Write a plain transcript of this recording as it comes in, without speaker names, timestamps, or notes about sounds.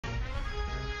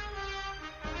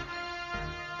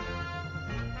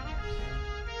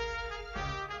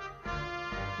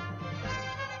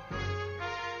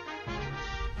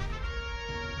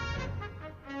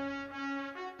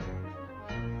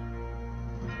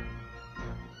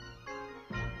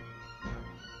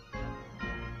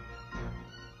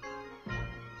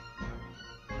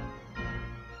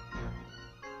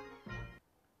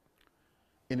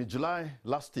In July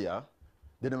last year,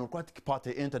 the Democratic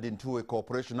Party entered into a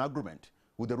cooperation agreement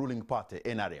with the ruling party,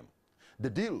 NRM. The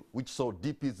deal, which saw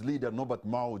DP's leader Norbert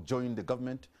Mao join the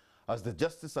government as the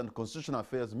Justice and Constitutional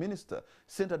Affairs Minister,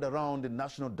 centered around a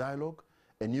national dialogue,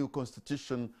 a new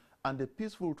constitution, and a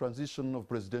peaceful transition of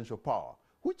presidential power,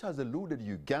 which has eluded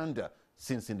Uganda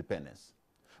since independence.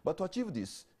 But to achieve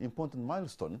this important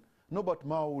milestone, Norbert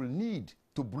Mao will need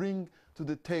to bring to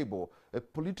the table a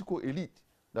political elite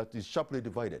that is sharply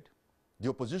divided. The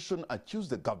opposition accused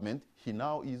the government he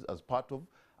now is as part of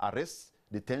arrests,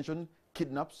 detention,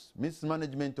 kidnaps,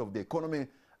 mismanagement of the economy,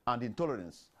 and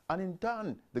intolerance. And in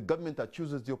turn, the government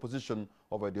accuses the opposition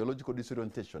of ideological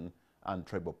disorientation and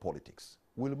tribal politics.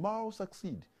 Will Mao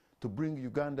succeed to bring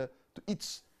Uganda to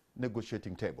its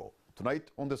negotiating table?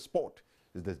 Tonight on the spot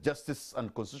is the Justice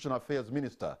and Constitutional Affairs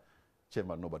Minister,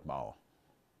 Chairman Norbert Mao.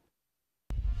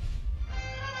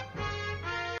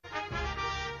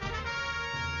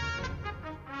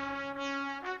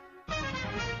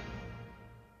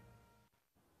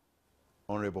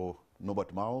 Honorable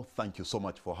Norbert Mao, thank you so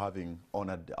much for having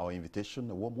honored our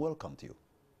invitation. A warm welcome to you.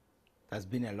 That's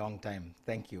been a long time.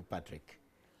 Thank you, Patrick.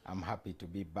 I'm happy to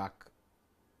be back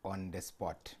on the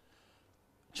spot.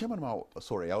 Chairman Mao,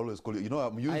 sorry, I always call you,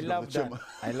 I'm used I love of the chairman.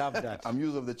 I love that. I'm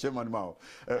used of the Chairman Mao.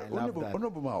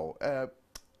 Honorable Mao,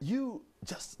 you,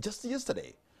 just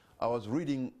yesterday, I was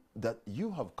reading that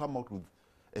you have come out with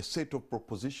a set of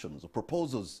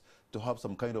proposals to have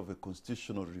some kind of a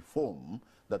constitutional reform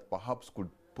that perhaps could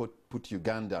put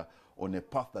Uganda on a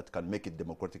path that can make it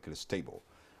democratically stable.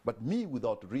 But me,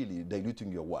 without really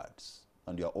diluting your words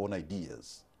and your own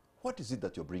ideas, what is it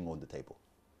that you're bringing on the table?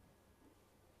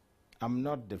 I'm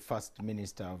not the first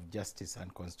Minister of Justice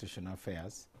and Constitutional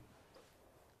Affairs.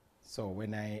 So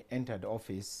when I entered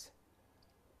office,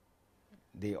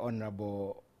 the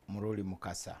Honorable Muruli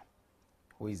Mukasa,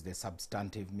 who is the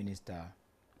substantive Minister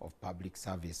of Public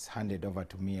Service, handed over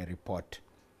to me a report.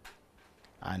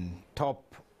 And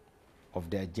top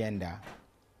of the agenda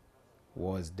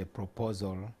was the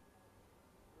proposal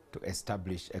to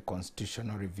establish a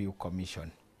Constitutional Review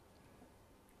Commission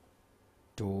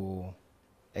to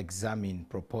examine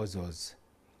proposals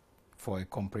for a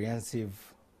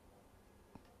comprehensive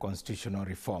constitutional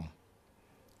reform.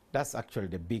 That's actually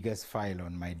the biggest file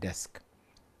on my desk.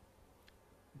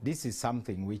 This is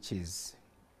something which is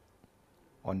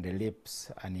on the lips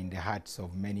and in the hearts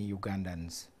of many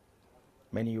Ugandans.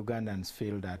 Many Ugandans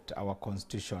feel that our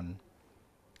constitution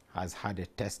has had a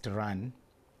test run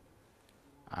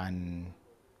and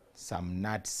some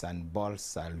nuts and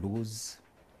bolts are loose,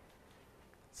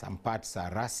 some parts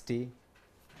are rusty,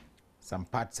 some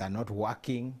parts are not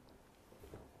working.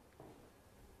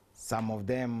 Some of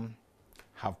them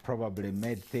have probably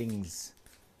made things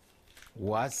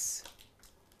worse.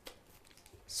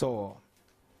 So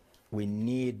we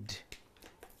need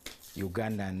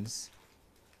Ugandans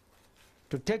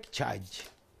to take charge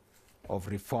of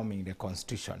reforming the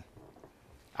constitution.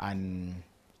 And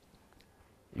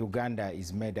Uganda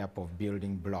is made up of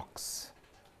building blocks.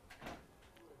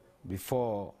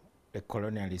 Before the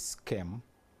colonialists came,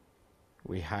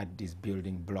 we had these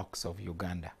building blocks of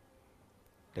Uganda.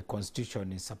 The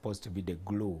constitution is supposed to be the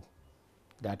glue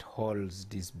that holds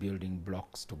these building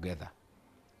blocks together.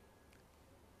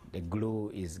 The glue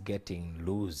is getting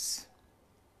loose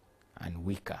and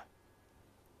weaker.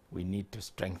 We need to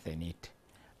strengthen it.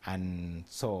 And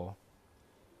so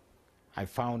I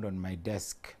found on my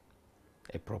desk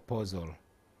a proposal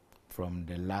from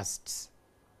the last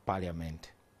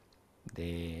parliament,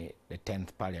 the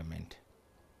 10th parliament.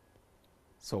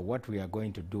 So what we are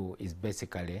going to do is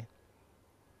basically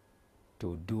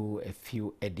to do a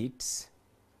few edits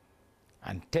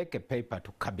and take a paper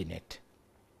to cabinet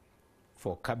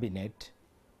for cabinet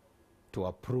to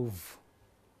approve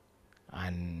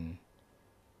and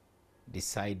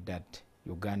decide that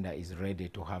Uganda is ready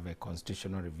to have a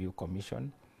Constitutional Review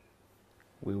Commission.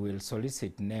 We will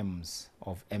solicit names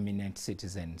of eminent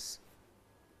citizens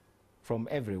from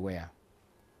everywhere.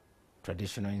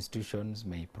 Traditional institutions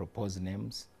may propose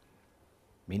names.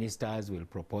 Ministers will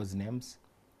propose names.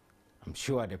 I'm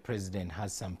sure the president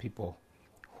has some people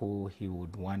who he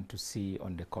would want to see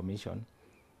on the commission.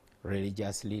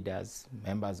 Religious leaders,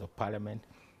 members of parliament,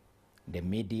 the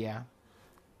media,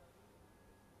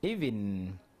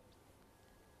 even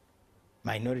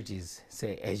minorities,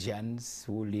 say Asians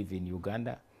who live in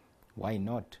Uganda, why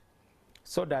not?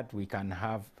 So that we can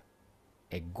have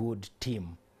a good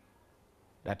team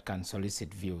that can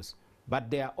solicit views. But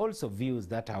there are also views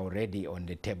that are already on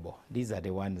the table. These are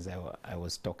the ones I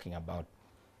was talking about.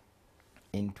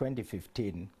 In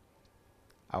 2015,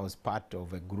 I was part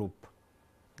of a group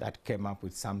that came up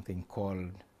with something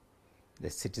called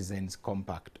the Citizens'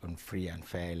 Compact on Free and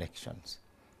Fair Elections.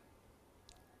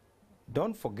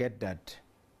 Don't forget that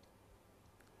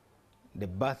the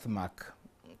birthmark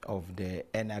of the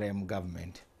NRM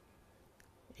government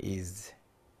is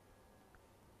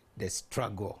the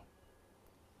struggle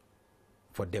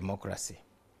for democracy.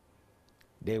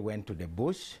 They went to the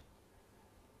bush,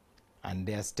 and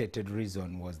their stated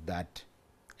reason was that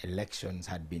elections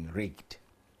had been rigged.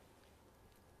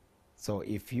 So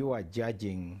if you are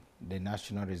judging the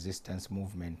national resistance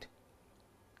movement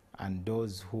and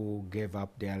those who gave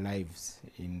up their lives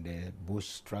in the bush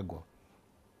struggle,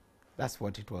 that's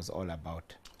what it was all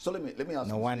about. So let me ask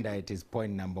no you wonder it is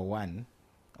point number 1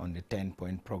 on the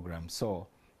 10-point program. So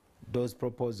those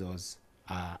proposals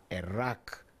are a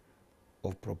rack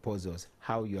of proposals: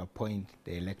 how you appoint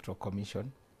the Electoral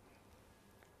Commission,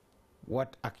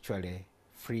 what actually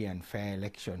free and fair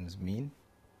elections mean.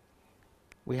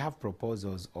 We have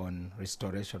proposals on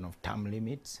restoration of term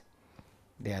limits.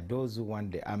 There are those who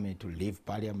want the army to leave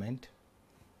parliament.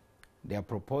 There are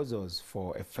proposals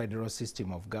for a federal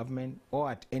system of government, or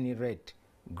at any rate,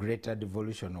 greater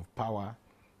devolution of power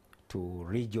to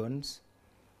regions.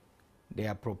 There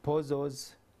are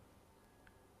proposals,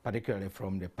 particularly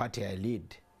from the party I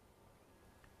lead,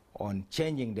 on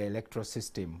changing the electoral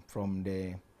system from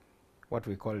the what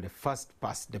we call the first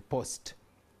past the post,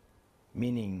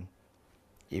 meaning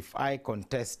if I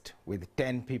contest with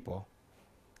 10 people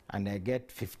and I get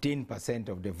 15%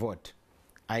 of the vote,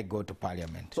 I go to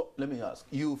parliament. So let me ask,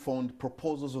 you found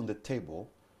proposals on the table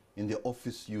in the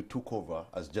office you took over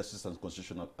as Justice and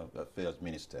Constitutional Affairs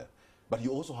Minister, but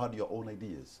you also had your own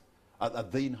ideas. Are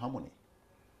they in harmony?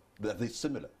 Are they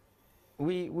similar?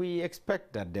 We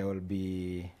expect that there will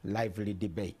be lively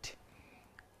debate.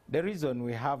 The reason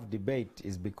we have debate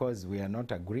is because we are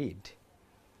not agreed.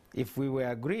 If we were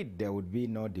agreed, there would be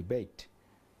no debate.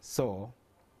 So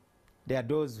there are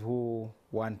those who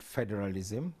want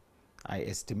federalism. I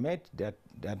estimate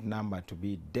that number to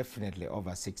be definitely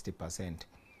over 60%.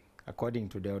 According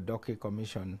to the Odoki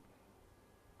Commission,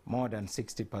 more than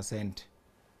 60%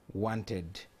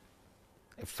 wanted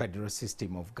a federal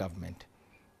system of government.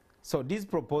 So these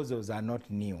proposals are not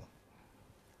new.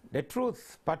 The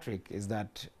truth, Patrick, is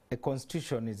that a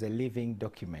constitution is a living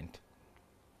document,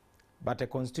 but a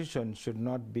constitution should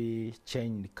not be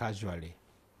changed casually.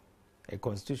 A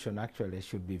constitution actually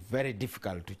should be very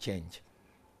difficult to change,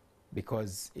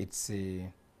 because it's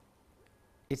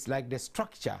like the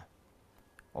structure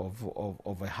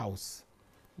of a house.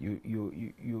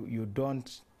 You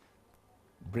don't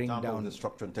bring down the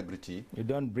structural integrity. You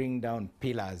don't bring down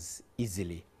pillars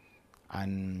easily.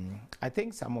 And I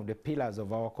think some of the pillars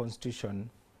of our constitution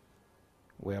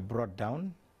were brought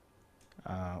down.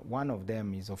 One of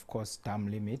them is, of course, term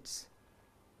limits.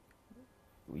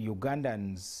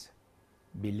 Ugandans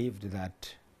believed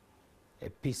that a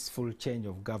peaceful change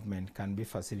of government can be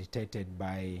facilitated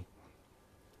by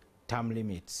term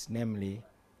limits, namely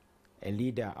a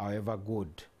leader, however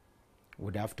good,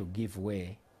 would have to give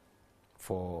way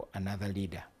for another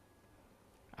leader.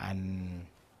 And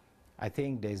I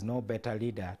think there is no better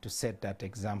leader to set that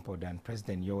example than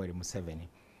President Yoweri Museveni.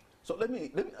 So let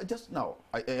me just now,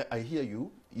 I hear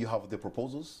you have the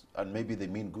proposals, and maybe they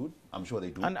mean good, I'm sure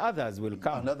they do. And others will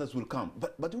come. And others will come.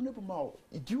 But Norbert Mao,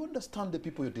 do you understand the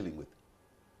people you're dealing with?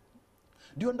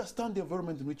 Do you understand the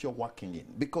environment in which you're working in?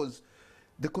 Because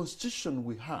the constitution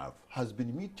we have has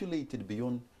been mutilated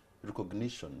beyond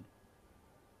recognition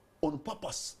on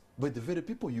purpose by the very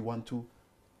people you want to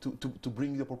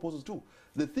bring your proposals to.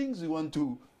 The things you want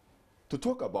to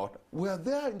talk about were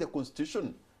there in the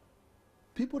constitution.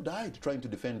 People died trying to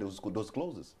defend those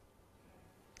clauses.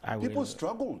 People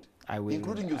struggled,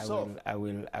 including yourself. I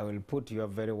will put your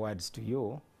very words to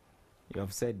you. You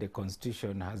have said the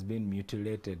constitution has been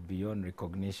mutilated beyond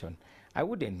recognition. I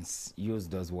wouldn't use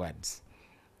those words.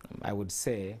 I would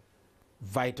say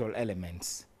vital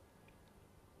elements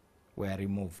were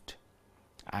removed.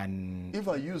 And if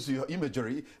I use your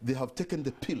imagery, they have taken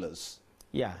the pillars.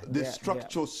 Yeah, the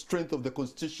structural strength of the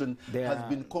constitution has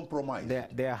been compromised.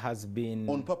 There has been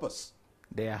on purpose.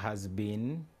 There has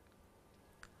been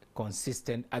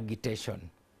consistent agitation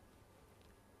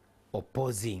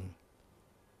opposing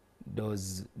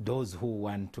those who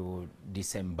want to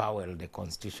disembowel the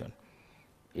constitution.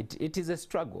 It is a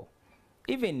struggle.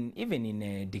 Even in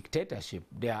a dictatorship,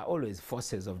 there are always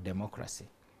forces of democracy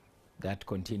that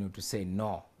continue to say,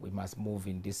 no, we must move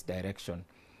in this direction.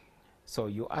 So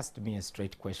you asked me a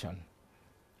straight question.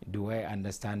 Do I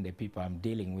understand the people I'm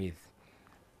dealing with?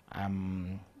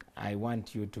 I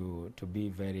want you to be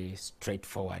very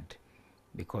straightforward,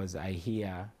 because I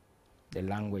hear the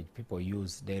language people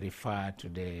use. They refer to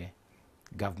the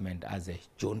government as a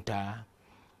junta,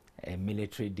 a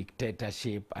military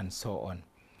dictatorship, and so on.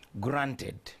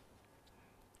 Granted,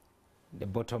 the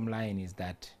bottom line is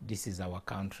that this is our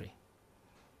country.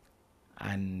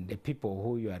 And the people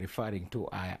who you are referring to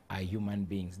are human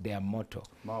beings. They are mortal.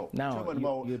 Mao. Now, I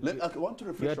want to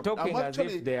refresh. You're talking as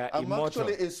if they are immortal. I'm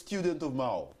actually a student of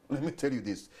Mao. Let me tell you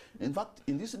this. In fact,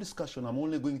 in this discussion, I'm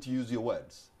only going to use your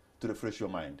words to refresh your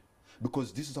mind.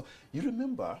 Because this is how, you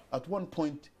remember at one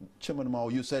point, Chairman Mao,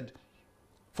 you said,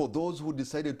 for those who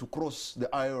decided to cross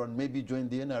the aisle and maybe join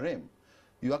the NRM,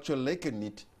 you actually liken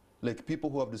it like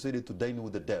people who have decided to dine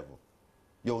with the devil.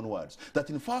 Your own words. That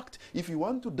in fact, if you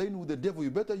want to dine with the devil, you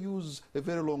better use a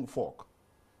very long fork.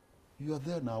 You are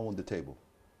there now on the table.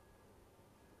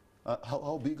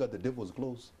 How big are the devil's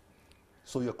claws?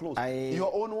 So you're close.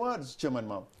 Your own words, Chairman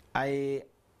Mao. I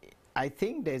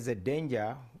think there's a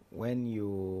danger when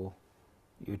you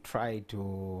try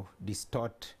to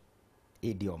distort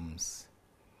idioms.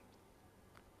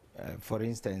 For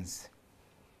instance,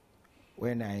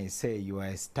 when I say you are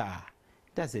a star,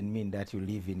 it doesn't mean that you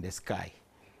live in the sky.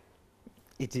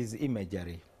 It is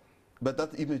imagery. But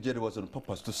that imagery was on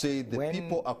purpose to say the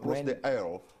people across the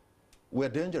aisle were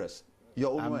dangerous.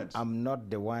 Your own words. I'm not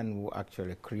the one who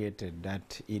actually created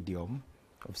that idiom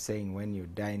of saying when you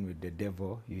dine with the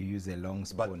devil, you use a long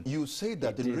spoon. But you say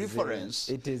that in reference.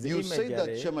 It is you imagery. Say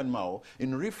that, Chairman Mao,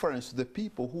 in reference to the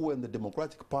people who were in the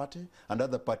Democratic Party and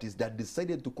other parties that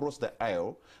decided to cross the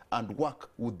aisle and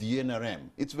work with the NRM.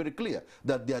 It's very clear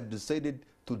that they had decided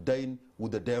to dine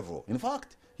with the devil. In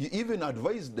fact, you even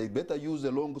advised they better use a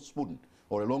long spoon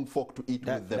or a long fork to eat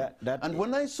with them. And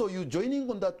when I saw you joining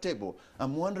on that table,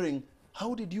 I'm wondering,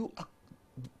 how did you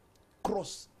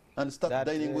cross and start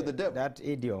dining with the devil? That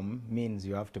idiom means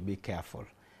you have to be careful.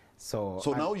 So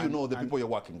now you know the people you're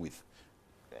working with.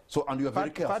 So, and you are very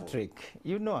careful. Patrick,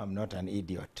 you know I'm not an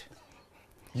idiot.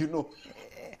 You know.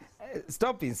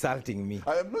 Stop insulting me.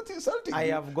 I am not insulting you.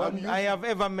 I have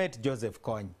ever met Joseph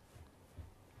Kony.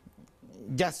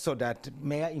 Just so that,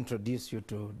 may I introduce you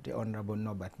to the Honorable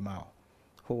Norbert Mao,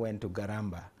 who went to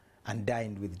Garamba and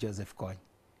dined with Joseph Kony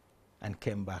and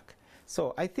came back.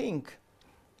 So I think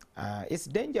it's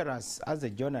dangerous as a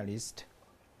journalist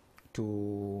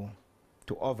to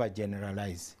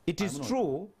overgeneralize. It is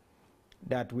true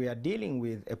that we are dealing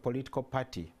with a political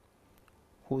party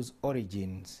whose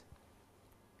origins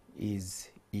is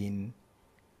in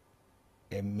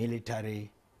a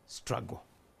military struggle.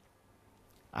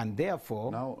 And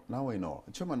therefore... Now I know.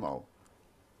 Chairman Mao.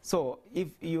 So if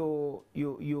you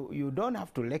don't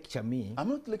have to lecture me. I'm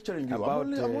not lecturing you.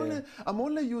 I'm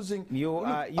only using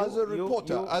as a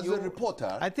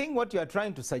reporter. I think what you are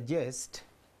trying to suggest,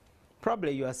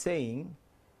 probably you are saying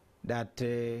that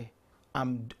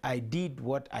I did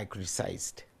what I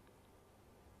criticized.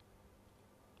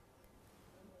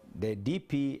 The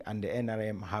DP and the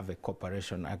NRM have a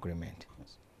cooperation agreement.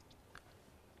 Yes.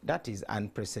 That is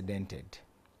unprecedented.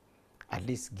 At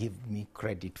least give me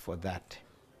credit for that.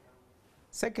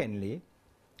 Secondly,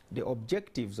 the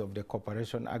objectives of the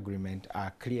cooperation agreement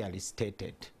are clearly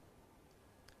stated.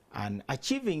 And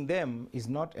achieving them is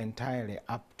not entirely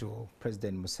up to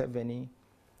President Museveni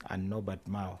and Norbert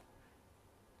Mao.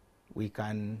 We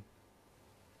can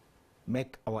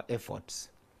make our efforts,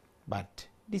 but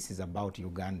this is about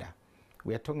Uganda.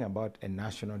 We are talking about a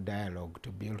national dialogue to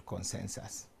build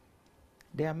consensus.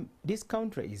 This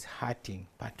country is hurting,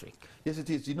 Patrick. Yes, it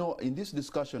is. You know, in this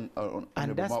discussion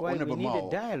and that's why we need a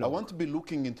dialogue. I want to be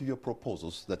looking into your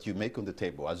proposals that you make on the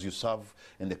table as you serve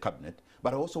in the cabinet,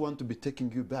 but I also want to be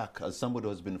taking you back as somebody who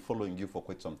has been following you for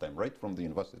quite some time, right from the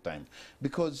university time.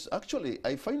 Because actually,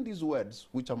 I find these words,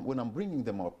 which when I'm bringing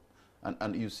them up,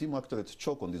 and you seem actually to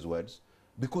choke on these words,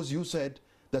 because you said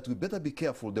that we better be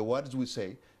careful, the words we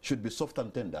say should be soft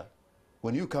and tender.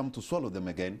 When you come to swallow them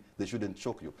again, they shouldn't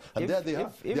choke you. And there they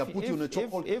are. They are put you in a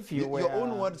chokehold. Your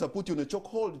own words are put you in a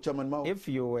chokehold, Chairman Mao. If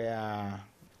you were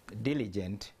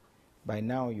diligent, by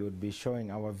now you would be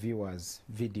showing our viewers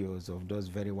videos of those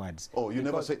very words. Oh, you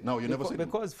never say. No, you never say.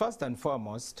 Because first and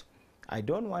foremost, I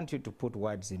don't want you to put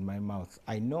words in my mouth.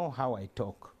 I know how I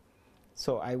talk.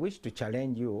 So I wish to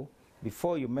challenge you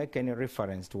before you make any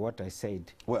reference to what I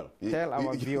said. Well, tell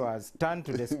our viewers, turn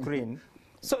to the screen.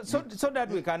 So that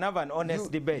we can have an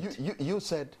honest debate. You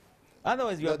said.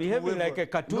 Otherwise, you are behaving like a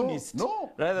cartoonist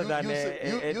rather than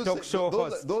a talk show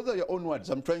host. Those are your own words.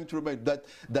 I'm trying to remind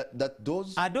that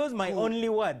those. Are those my only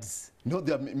words? No,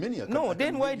 there are many. No,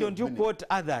 then why don't you quote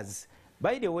others?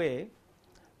 By the way,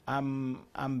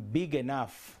 I'm big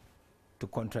enough to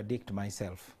contradict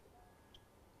myself.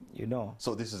 You know.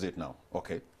 So this is it now.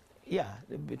 Okay. yeah,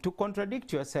 to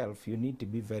contradict yourself, you need to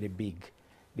be very big,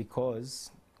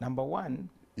 because number one,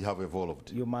 You have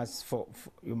evolved. you must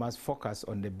focus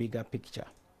on the bigger picture.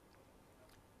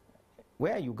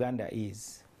 Where Uganda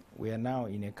is, we are now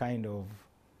in a kind of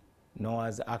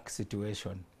Noah's Ark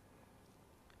situation.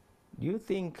 Do you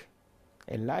think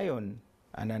a lion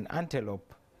and an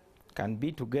antelope can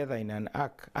be together in an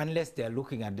ark unless they are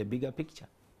looking at the bigger picture?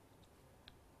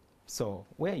 So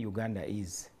where Uganda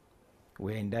is,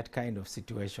 we're in that kind of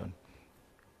situation.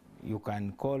 You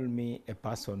can call me a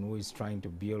person who is trying to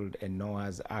build a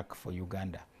Noah's Ark for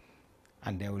Uganda.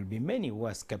 And there will be many who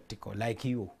are skeptical, like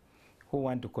you, who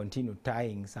want to continue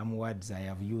tying some words I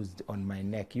have used on my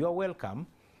neck. You are welcome,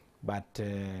 but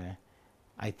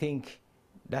I think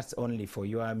that's only for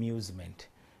your amusement.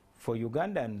 For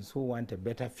Ugandans who want a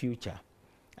better future,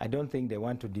 I don't think they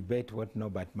want to debate what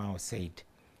Norbert Mao said.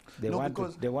 They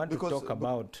want to talk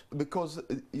about... Because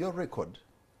your record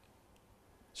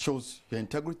shows your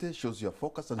integrity, shows your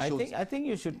focus, and shows... I think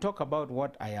you should talk about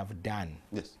what I have done.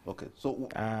 Yes, okay. So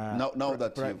now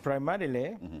that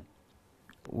primarily,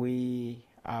 we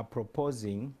are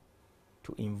proposing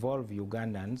to involve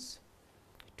Ugandans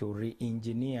to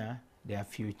re-engineer their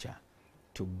future,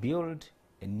 to build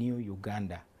a new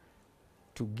Uganda,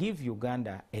 to give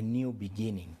Uganda a new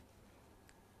beginning.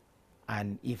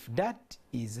 And if that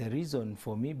is a reason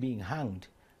for me being hanged,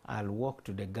 I'll walk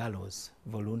to the gallows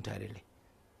voluntarily.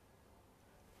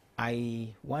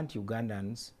 I want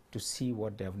Ugandans to see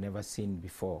what they have never seen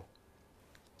before,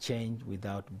 change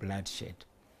without bloodshed.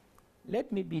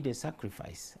 Let me be the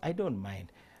sacrifice. I don't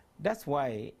mind. That's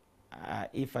why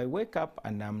if I wake up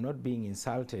and I'm not being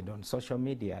insulted on social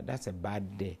media, that's a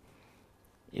bad day.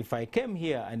 If I came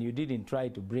here and you didn't try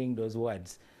to bring those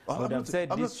words, I would have said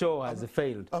this show has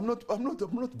failed. I'm not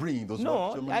bringing those words.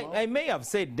 No, I may have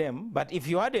said them, but if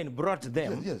you hadn't brought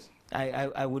them, yes.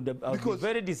 I would be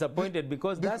very disappointed,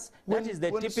 because that is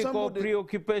the typical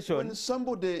preoccupation. When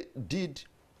somebody did,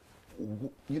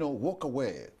 walk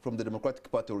away from the Democratic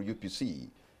Party or UPC,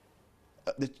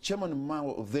 the chairman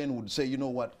Mao then would say, you know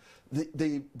what,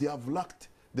 they have lacked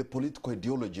the political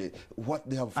ideology, what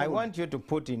they have followed. I want you to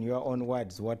put in your own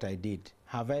words what I did.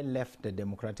 Have I left the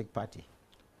Democratic Party?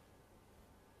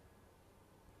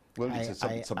 Well, it's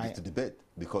a subject to debate,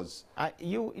 because...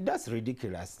 that's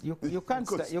ridiculous. You can't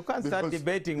start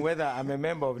debating whether I'm a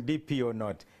member of DP or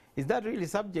not. Is that really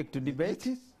subject to debate?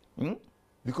 It is.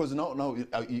 Because now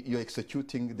you're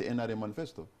executing the NRM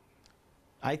manifesto.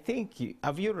 I think,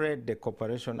 have you read the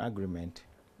cooperation agreement,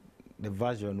 the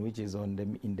version which is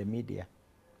in the media?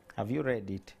 Have you read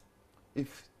it?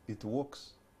 If it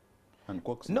works and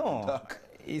works... No.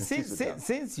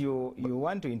 Since you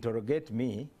want to interrogate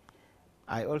me,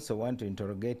 I also want to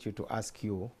interrogate you to ask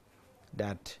you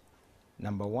that,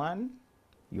 number one,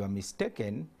 you are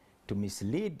mistaken to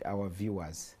mislead our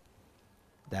viewers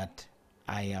that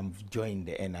I am joined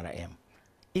the NRM.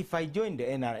 If I joined the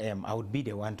NRM, I would be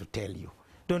the one to tell you.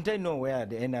 Don't I know where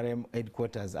the NRM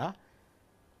headquarters are?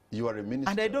 You are a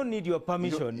minister. And I don't need your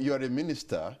permission. You are a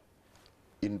minister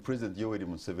in President Yoweri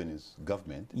Museveni's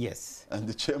government. Yes. And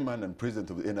the chairman and president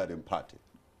of the NRM party.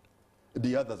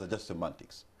 The others are just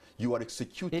semantics. You are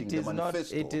executing the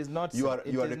manifesto. It is not. You are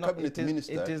a cabinet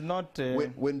minister. It is not.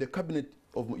 When the cabinet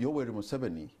of Yoweri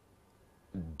Museveni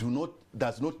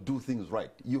does not do things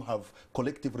right, you have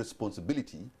collective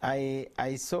responsibility.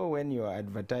 I saw when you are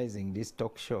advertising this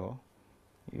talk show,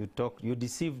 you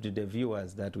deceived the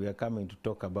viewers that we are coming to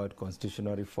talk about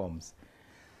constitutional reforms,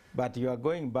 but you are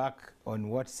going back on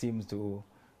what seems to.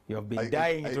 You have been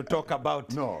dying to talk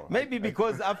about. No. Maybe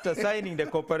because after signing the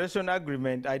cooperation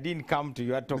agreement, I didn't come to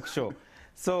your talk show.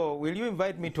 So will you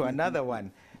invite me to another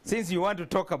one? Since you want to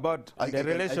talk about the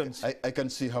relations. I can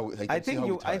see how I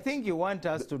think you want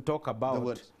us to talk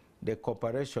about the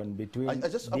cooperation between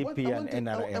DP and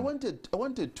NRM. I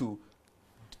wanted to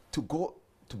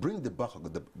bring the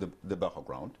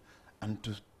background and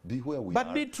to be where we are.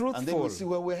 But be truthful. And then we'll see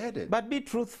where we're headed. But be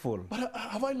truthful. But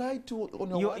have I lied to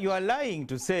on your You are lying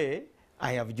to say,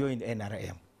 I have joined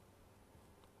NRM.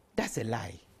 That's a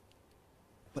lie.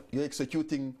 But you're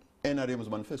executing NRM's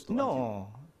manifesto.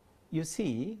 No. You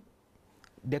see,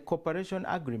 the cooperation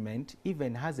agreement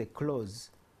even has a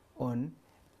clause on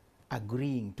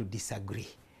agreeing to disagree.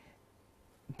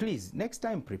 Please, next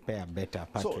time prepare better,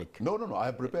 Patrick. So, no, I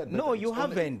have prepared better. No, you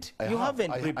haven't. You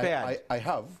haven't prepared. I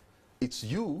have. It's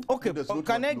you. Okay,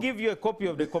 can I give you a copy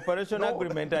of the cooperation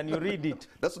agreement and you read it?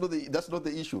 That's not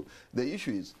the issue. The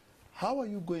issue is, how are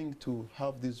you going to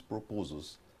have these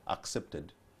proposals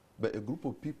accepted by a group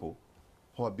of people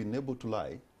who have been able to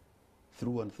lie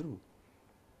through and through?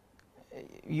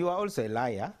 You are also a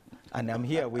liar, and I'm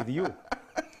here with you.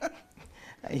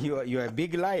 You're a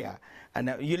big liar,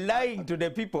 and you're lying to the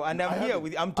people. And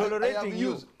I'm tolerating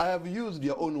you. I have used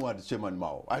your own words, Chairman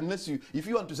Mao. Unless if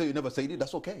you want to say you never said it,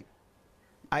 that's okay.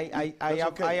 I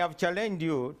have challenged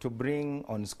you to bring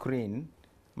on screen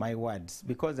my words,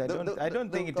 because I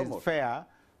don't think it is fair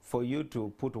for you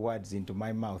to put words into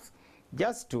my mouth.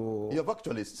 Just to you have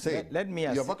actually said you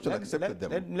have actually accepted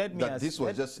them that this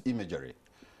was just imagery.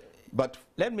 But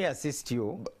let me assist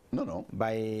you.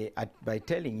 By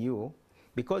telling you,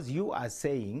 because you are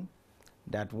saying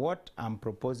that what I'm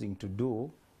proposing to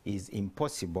do is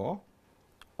impossible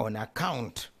on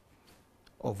account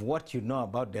of what you know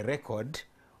about the record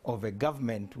of a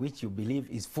government which you believe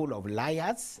is full of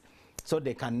liars, so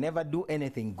they can never do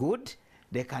anything good,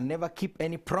 they can never keep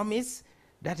any promise.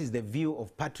 That is the view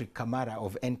of Patrick Kamara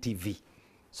of NTV.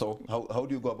 So how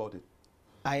do you go about it?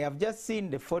 I have just seen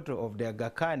the photo of the Aga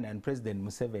Khan and President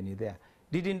Museveni there.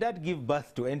 Didn't that give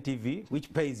birth to NTV,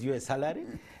 which pays you a salary?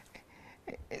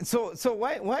 So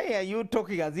why are you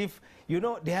talking as if, you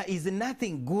know, there is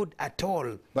nothing good at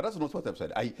all? But that's not what I've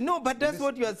said. No, but that's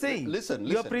what you are saying. Listen.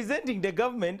 You are presenting the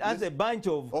government as a bunch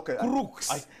of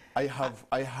crooks. I have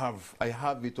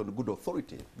it on good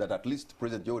authority that at least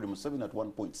President Yoweri Museveni at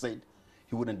one point said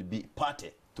he wouldn't be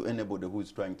party to anybody who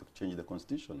is trying to change the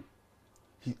constitution.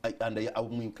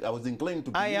 I was inclined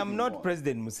to. I am not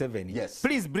President Museveni. Yes.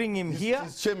 Please bring him here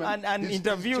and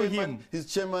interview him.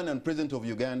 He's chairman and president of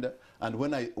Uganda. And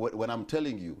when I'm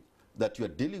telling you that you are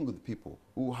dealing with people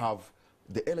who have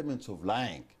the elements of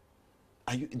lying,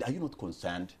 are you not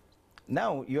concerned?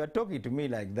 Now you are talking to me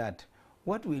like that.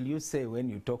 What will you say when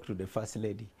you talk to the First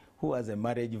Lady, who has a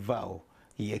marriage vow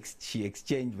she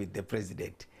exchanged with the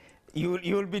president?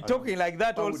 You'll be talking like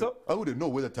that also? I wouldn't know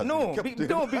whether to no,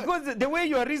 because the way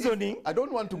you are reasoning... I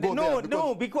don't want to go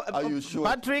there. Because are you sure?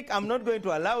 Patrick, I'm not going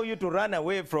to allow you to run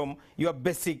away from your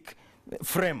basic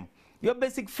frame. Your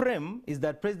basic frame is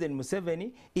that President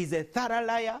Museveni is a thorough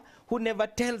liar who never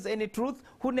tells any truth,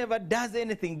 who never does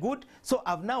anything good. So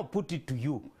I've now put it to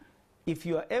you. If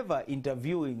you are ever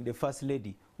interviewing the First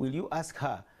Lady, will you ask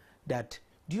her that,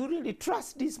 do you really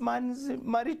trust this man's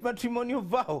matrimonial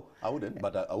vow? I wouldn't,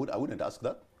 but I wouldn't ask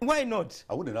that. Why not?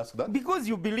 I wouldn't ask that. Because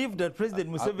you believe that President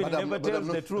Museveni never tells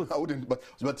the truth. I wouldn't,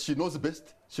 but she knows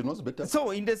best. She knows better.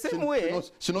 So in the same way,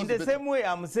 same way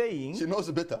I'm saying... She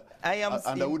knows better.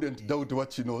 And I wouldn't doubt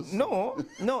what she knows. No,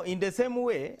 in the same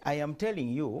way, I am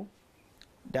telling you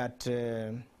that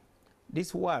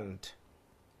this world,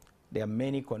 there are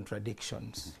many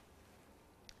contradictions.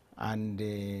 And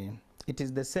it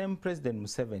is the same President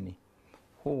Museveni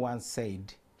who once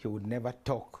said he would never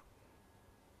talk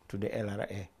to the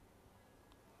LRA,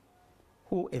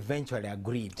 who eventually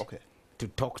agreed to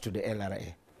talk to the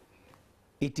LRA.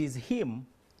 It is him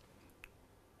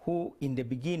who, in the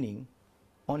beginning,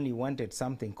 only wanted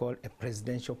something called a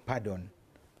presidential pardon.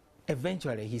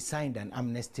 Eventually, he signed an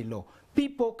amnesty law.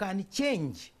 People can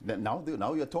change. Now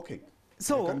you're talking.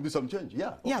 So there can be some change,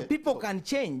 yeah. Yeah, people can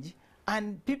change.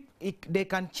 And they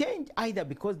can change either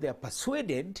because they are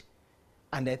persuaded,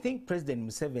 and I think President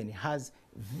Museveni has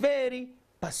very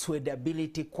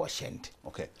persuadability quotient.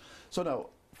 Okay. So now,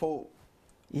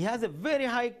 he has a very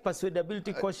high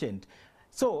persuadability quotient.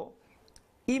 So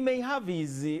he may have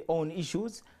his own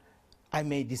issues. I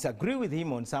may disagree with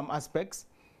him on some aspects,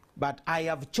 but I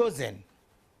have chosen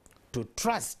to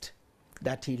trust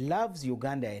that he loves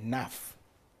Uganda enough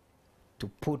to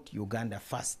put Uganda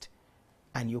first.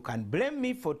 And you can blame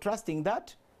me for trusting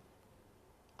that.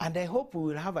 And I hope we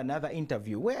will have another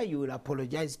interview where you will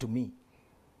apologize to me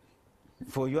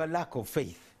for your lack of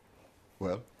faith.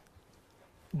 Well,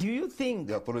 do you think...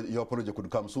 Your apology could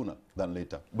come sooner than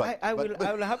later. But I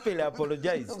will happily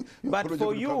apologize. But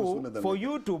for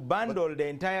you to bundle the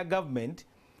entire government,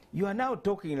 you are now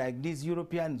talking like these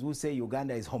Europeans who say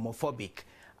Uganda is homophobic,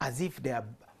 as if there are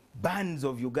bands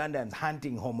of Ugandans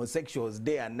hunting homosexuals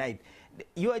day and night.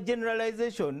 Your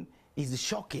generalization is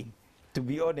shocking, to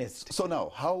be honest. So now,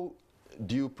 how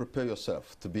do you prepare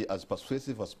yourself to be as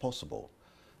persuasive as possible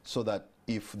so that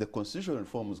if the constitutional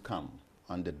reforms come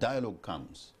and the dialogue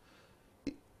comes,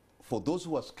 for those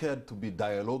who are scared to be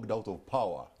dialogued out of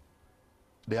power,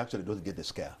 they actually don't get the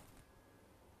scare?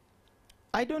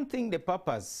 I don't think the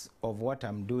purpose of what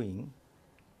I'm doing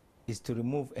is to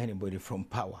remove anybody from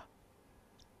power.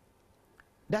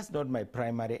 That's not my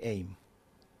primary aim.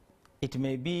 It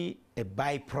may be a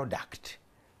byproduct.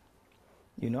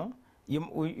 You know,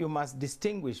 you must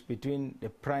distinguish between the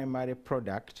primary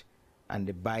product and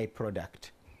the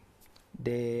byproduct.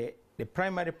 The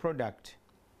primary product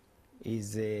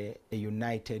is a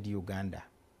united Uganda.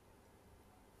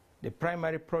 The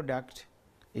primary product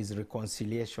is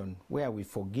reconciliation, where we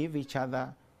forgive each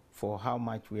other, for how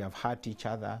much we have hurt each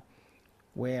other,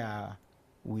 where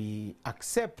we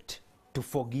accept to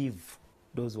forgive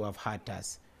those who have hurt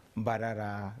us.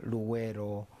 Mbarara,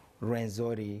 Luwero,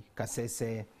 Rwenzori,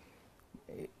 Kasese,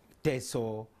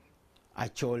 Teso,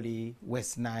 Acholi,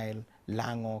 West Nile,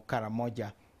 Lango,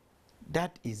 Karamoja.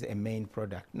 That is a main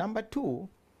product. Number two,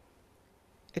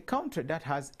 a country that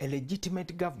has a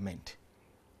legitimate government,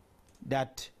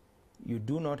 that you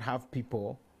do not have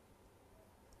people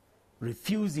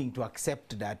refusing to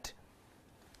accept that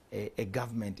a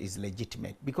government is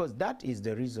legitimate, because that is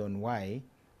the reason why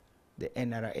the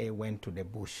NRA went to the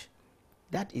bush.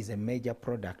 That is a major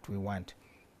product we want.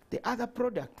 The other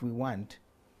product we want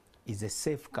is a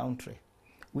safe country.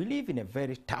 We live in a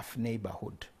very tough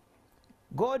neighborhood.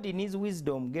 God in his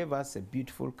wisdom gave us a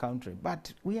beautiful country,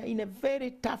 but we are in a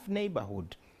very tough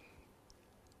neighborhood.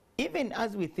 Even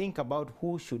as we think about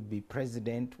who should be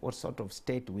president, what sort of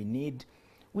state we need,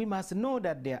 we must know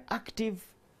that there are active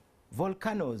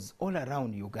volcanoes all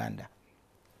around Uganda.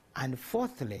 And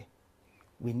fourthly,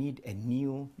 we need a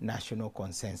new national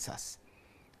consensus.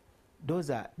 Those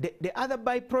are the other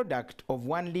byproduct of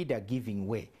one leader giving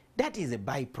way. That is a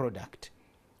byproduct.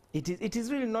 It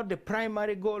is really not the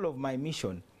primary goal of my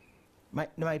mission.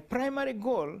 My primary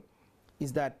goal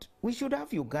is that we should have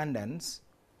Ugandans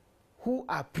who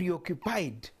are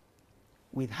preoccupied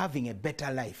with having a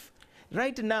better life.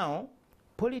 Right now,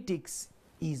 politics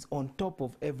is on top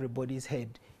of everybody's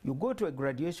head. You go to a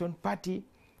graduation party,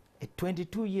 a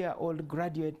 22-year-old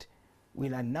graduate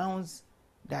will announce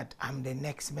that I'm the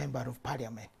next member of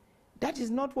parliament. That is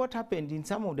not what happened in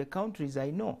some of the countries I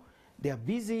know. They are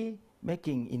busy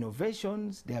making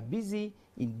innovations, they are busy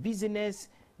in business,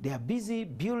 they are busy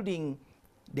building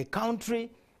the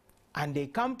country, and they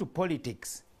come to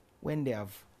politics when they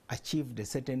have achieved a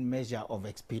certain measure of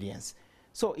experience.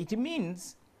 So it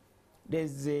means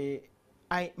there's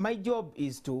my job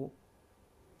is to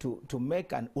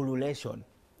make an ululation,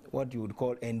 what you would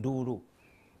call enduru,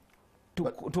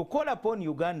 to call upon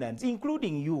Ugandans,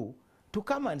 including you, to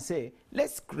come and say,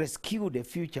 let's rescue the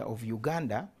future of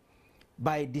Uganda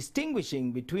by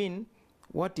distinguishing between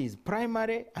what is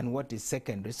primary and what is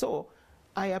secondary. So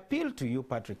I appeal to you,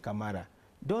 Patrick Kamara,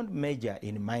 don't major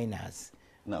in minors.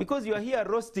 No. Because you are here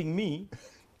roasting me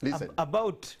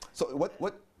about... So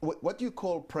what you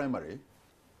call primary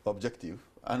objective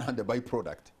and the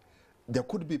byproduct, there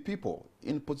could be people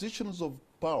in positions of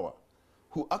power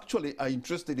who actually are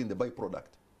interested in the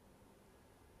byproduct.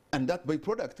 And that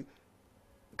byproduct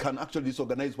can actually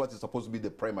disorganize what is supposed to be the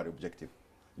primary objective.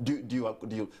 Do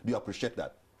you appreciate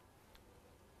that?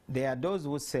 There are those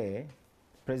who say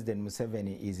President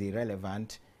Museveni is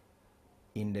irrelevant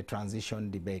in the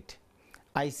transition debate.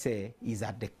 I say he's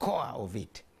at the core of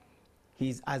it.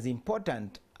 He's as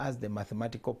important as the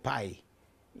mathematical pi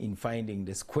in finding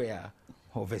the square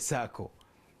of a circle.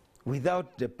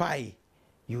 Without the pi,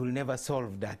 you will never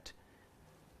solve that.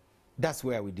 That's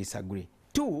where we disagree.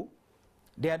 Two,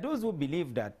 there are those who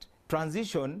believe that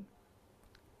transition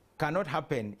cannot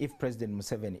happen if President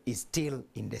Museveni is still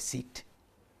in the seat.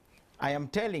 I am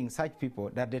telling such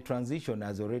people that the transition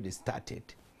has already started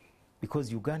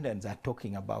because Ugandans are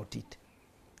talking about it.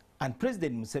 And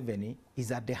President Museveni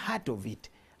is at the heart of it.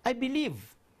 I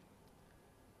believe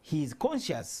he is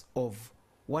conscious of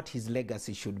what his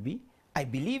legacy should be. I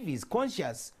believe he is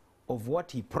conscious of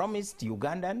what he promised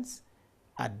Ugandans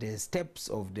at the steps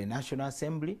of the National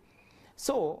Assembly.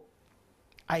 So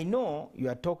I know you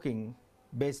are talking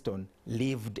based on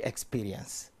lived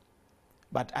experience.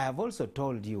 But I have also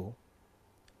told you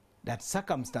that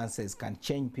circumstances can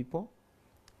change people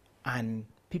and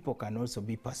people can also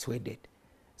be persuaded.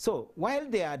 So while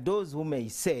there are those who may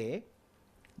say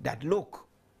that, look,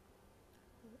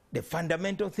 the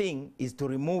fundamental thing is to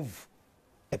remove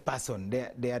a person,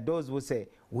 there are those who say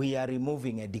we are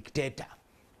removing a dictator.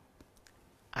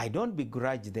 I don't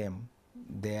begrudge them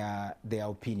their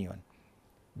opinion,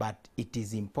 but it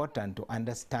is important to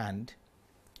understand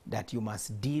that you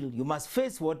must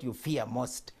face what you fear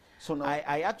most. So now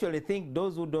I actually think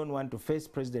those who don't want to face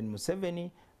President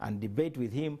Museveni and debate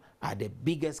with him are the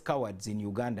biggest cowards in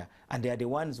Uganda, and they are the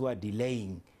ones who are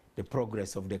delaying the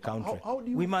progress of the country.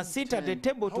 We must sit at the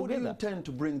table together. How do you intend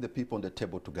to bring the people on the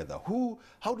table together?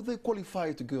 How do they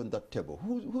qualify to go on that table?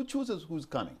 Who chooses who's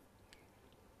coming?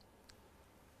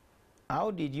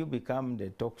 How did you become the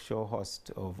talk show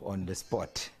host of On the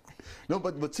Spot? No,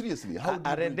 but seriously,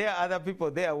 aren't there other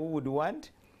people there who would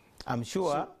want? I'm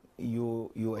sure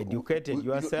you educated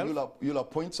yourself. You'll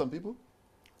appoint some people?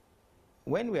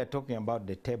 When we are talking about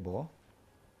the table,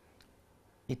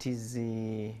 it is,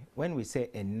 when we say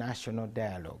a national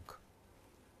dialogue,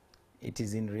 it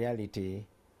is in reality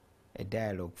a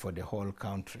dialogue for the whole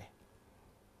country.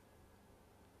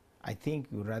 I think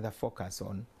we rather focus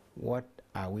on what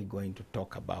are we going to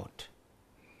talk about.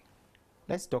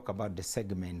 Let's talk about the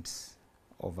segments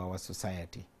of our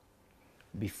society.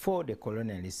 Before the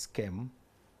colonialists came,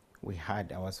 we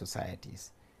had our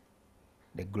societies.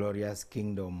 The glorious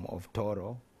kingdom of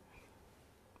Toro,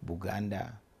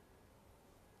 Buganda,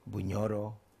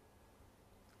 Bunyoro,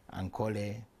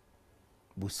 Ankole,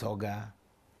 Busoga,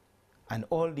 and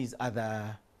all these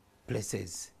other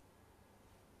places,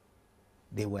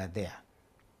 they were there.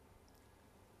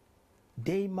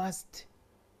 They must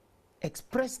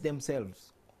express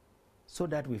themselves so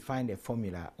that we find a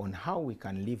formula on how we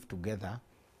can live together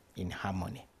in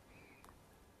harmony.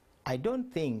 I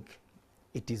don't think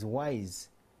it is wise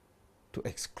to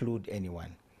exclude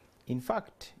anyone. In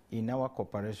fact, in our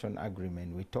cooperation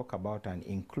agreement, we talk about an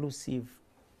inclusive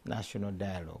national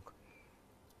dialogue.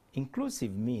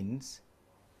 Inclusive means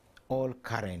all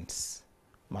currents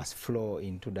must flow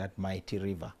into that mighty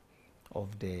river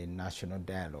of the national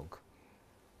dialogue.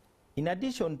 In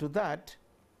addition to that,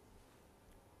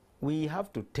 we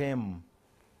have to tame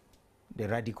the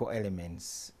radical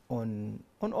elements on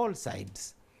all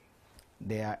sides.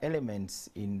 There are elements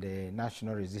in the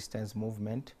national resistance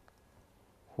movement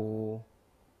who,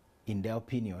 in their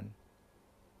opinion,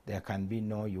 there can be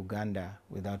no Uganda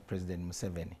without President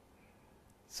Museveni.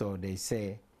 So they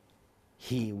say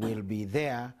he will be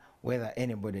there whether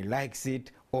anybody likes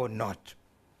it or not.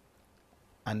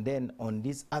 And then on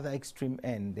this other extreme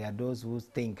end, there are those who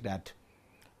think that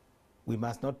we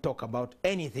must not talk about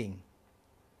anything.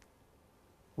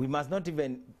 We must not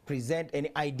even present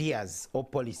any ideas or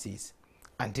policies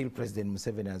until President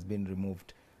Museveni has been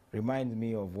removed. Reminds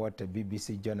me of what a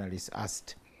BBC journalist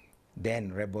asked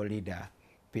then rebel leader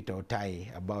Peter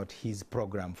Otai about his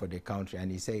program for the country,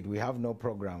 and he said, we have no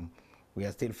program, we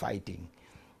are still fighting.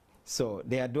 So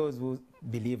there are those who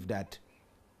believe that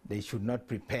they should not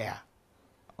prepare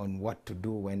on what to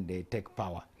do when they take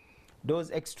power. Those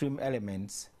extreme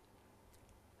elements,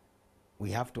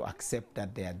 we have to accept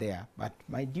that they are there, but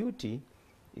my duty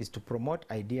is to promote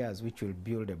ideas which will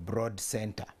build a broad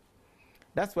center.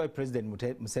 That's why President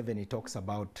Museveni talks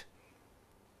about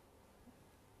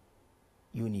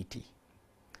unity.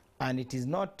 And it is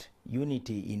not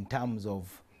unity in terms of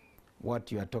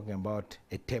what you are talking about,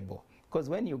 a table. Because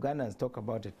when Ugandans talk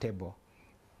about a table,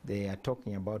 they are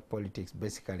talking about politics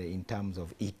basically in terms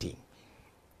of eating.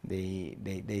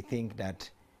 They think that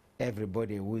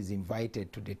everybody who is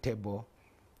invited to the table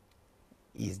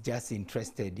is just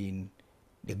interested in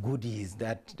the goodies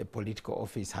that the political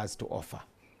office has to offer.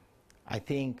 I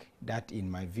think that, in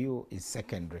my view, is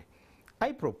secondary.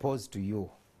 I propose to you,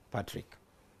 Patrick,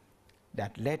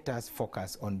 that let us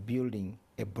focus on building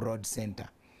a broad center.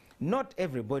 Not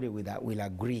everybody will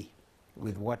agree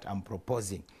with what I'm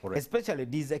proposing, especially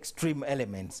these extreme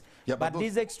elements. Yeah, but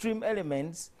these extreme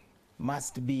elements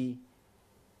must be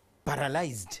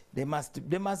paralyzed. They must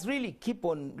really keep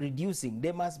on reducing.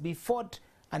 They must be fought,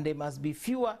 and they must be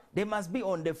fewer. They must be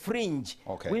on the fringe.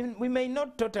 Okay. We may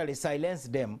not totally silence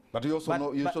them. But you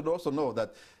should also know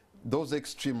that those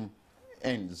extreme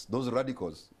ends, those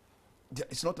radicals,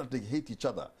 it's not that they hate each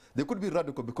other. They could be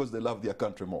radical because they love their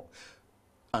country more.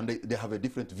 And they have a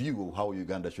different view of how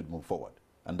Uganda should move forward.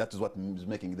 And that is what is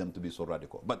making them to be so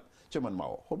radical. But Chairman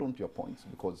Mao, hold on to your points,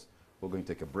 because we're going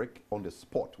to take a break. On the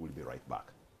spot, we'll be right back.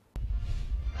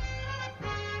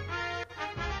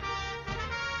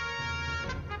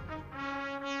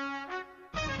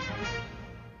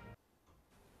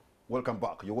 Welcome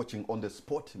back. You're watching On the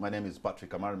Spot. My name is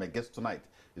Patrick Amari. My guest tonight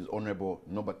is Honorable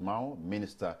Norbert Mao,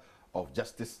 Minister of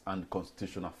Justice and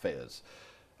Constitutional Affairs.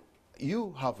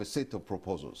 You have a set of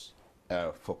proposals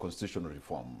for constitutional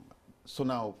reform. So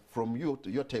now, from your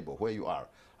table, where you are,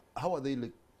 how are they?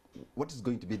 What is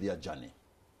going to be their journey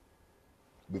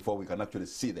before we can actually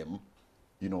see them,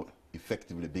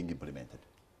 effectively being implemented?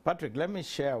 Patrick, let me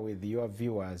share with your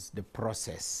viewers the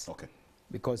process. Okay.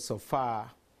 Because so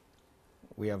far,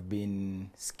 we have been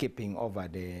skipping over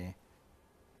the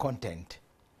content,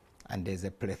 and there's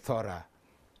a plethora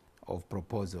of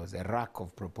proposals, a rack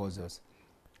of proposals.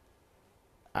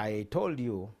 I told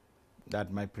you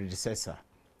that my predecessor,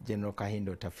 General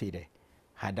Kahindo Tafire,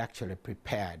 had actually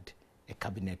prepared a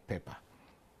cabinet paper.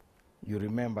 You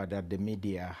remember that the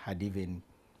media had even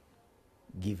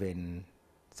given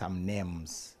some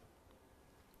names.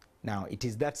 Now, it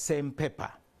is that same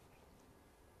paper.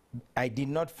 I did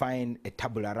not find a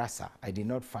tabula rasa. I did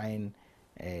not find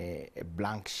a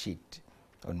blank sheet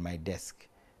on my desk.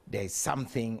 There is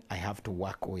something I have to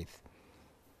work with.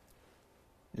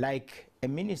 Like a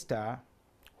minister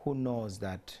who knows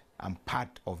that I'm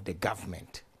part of the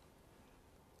government,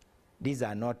 these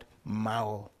are not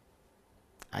Mao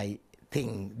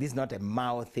thing. This is not a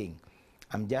Mao thing.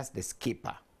 I'm just the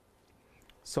skipper.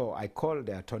 So I called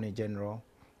the Attorney General,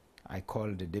 I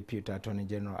called the Deputy Attorney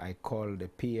General, I called the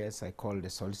PS, I called the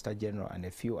Solicitor General and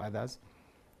a few others,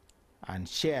 and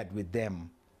shared with them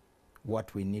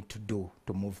what we need to do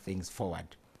to move things forward.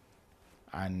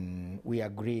 And we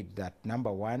agreed that,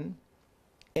 number one,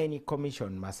 any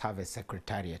commission must have a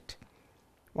secretariat.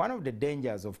 One of the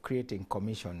dangers of creating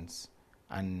commissions,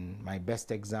 and my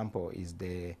best example is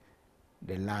the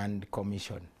Land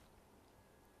Commission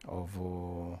of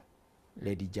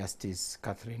Lady Justice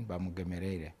Catherine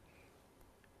Bamugemerere.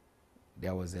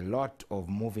 There was a lot of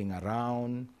moving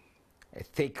around. A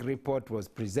thick report was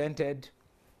presented,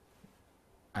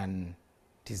 and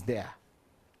it is there,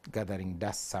 gathering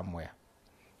dust somewhere,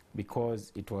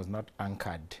 because it was not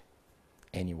anchored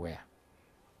anywhere.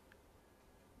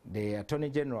 The Attorney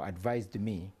General advised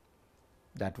me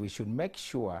that we should make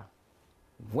sure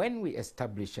when we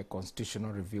establish a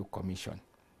Constitutional Review Commission,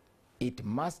 it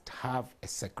must have a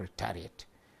secretariat.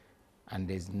 And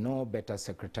there's no better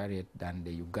secretariat than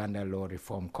the Uganda Law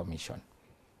Reform Commission.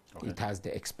 Okay. It has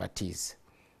the expertise.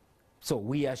 So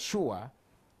we are sure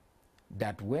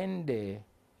that when the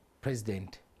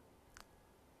President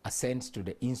assents to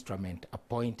the instrument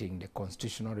appointing the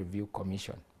Constitutional Review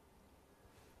Commission,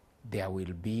 there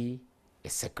will be a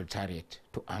secretariat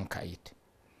to anchor it.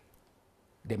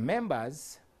 The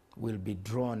members will be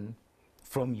drawn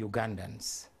from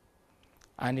Ugandans.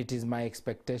 And it is my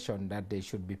expectation that there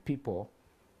should be people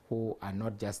who are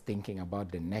not just thinking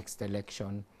about the next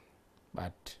election,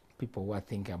 but people who are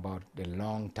thinking about the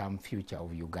long-term future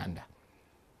of Uganda.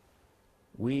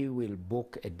 We will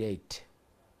book a date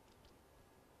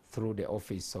through the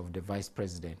office of the Vice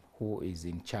President, who is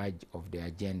in charge of the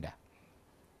agenda.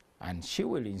 And she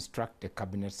will instruct the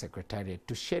Cabinet Secretariat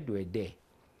to schedule a day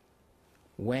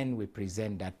when we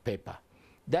present that paper.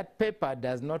 That paper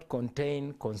does not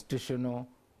contain constitutional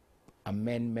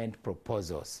amendment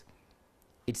proposals.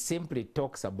 It simply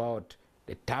talks about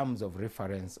the terms of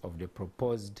reference of the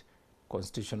proposed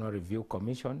Constitutional Review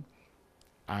Commission,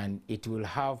 and it will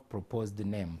have proposed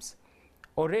names.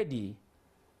 Already,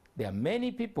 there are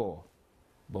many people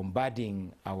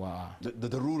bombarding our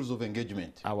the rules of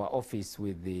engagement, our office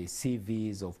with the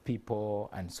CVs of people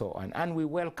and so on, and we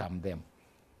welcome them.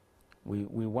 We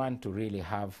want to really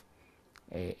have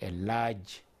a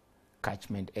large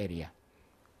catchment area.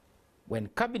 When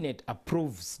Cabinet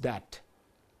approves that,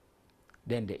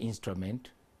 then the instrument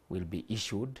will be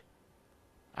issued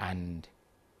and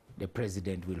the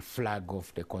President will flag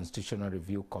off the Constitutional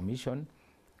Review Commission,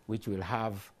 which will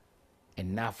have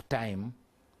enough time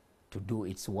to do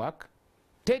its work,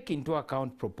 take into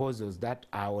account proposals that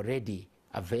are already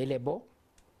available,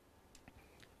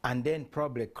 and then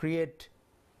probably create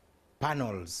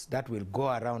panels that will go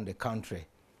around the country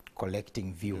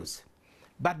collecting views.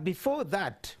 But before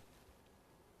that,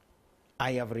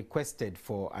 I have requested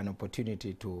for an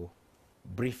opportunity to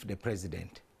brief the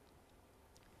President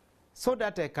so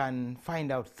that I can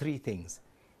find out three things.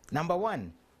 Number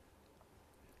one,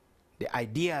 the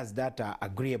ideas that are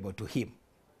agreeable to him.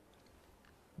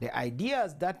 The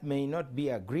ideas that may not be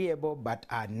agreeable but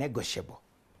are negotiable.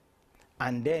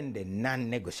 And then the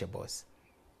non-negotiables.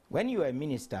 When you are a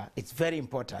minister, it's very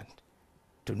important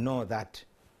to know that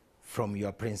from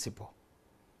your principal.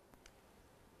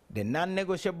 The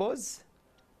non-negotiables,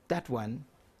 that one,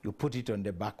 you put it on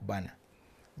the back burner.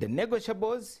 The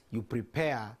negotiables, you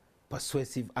prepare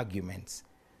persuasive arguments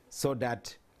so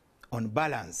that, on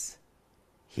balance,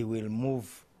 he will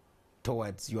move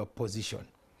towards your position.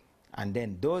 And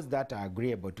then those that are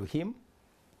agreeable to him,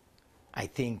 I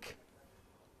think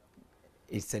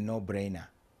it's a no-brainer.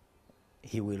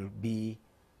 He will be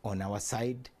on our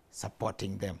side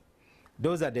supporting them.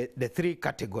 Those are the three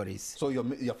categories. So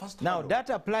your first now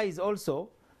that applies also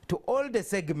to all the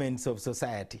segments of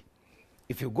society.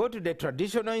 If you go to the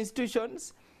traditional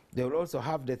institutions, they will also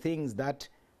have the things that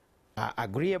are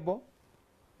agreeable,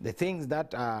 the things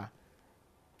that are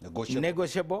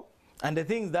negotiable, and the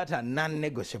things that are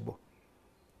non-negotiable.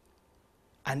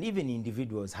 And even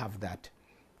individuals have that.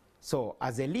 So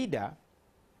as a leader,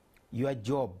 your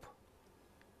job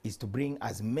is to bring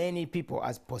as many people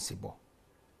as possible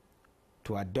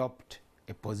to adopt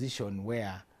a position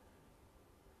where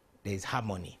there is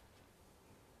harmony.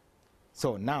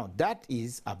 So now that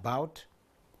is about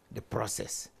the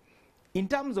process. In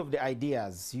terms of the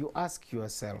ideas, you ask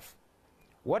yourself,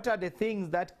 what are the things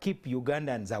that keep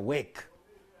Ugandans awake?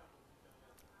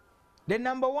 The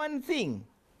number one thing,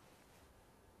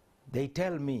 they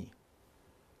tell me,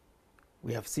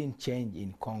 we have seen change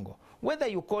in Congo. Whether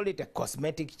you call it a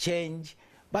cosmetic change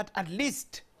But at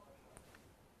least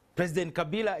President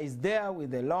Kabila is there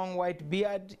with a long white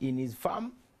beard in his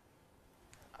farm,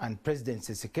 and President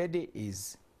Tshisekedi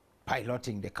is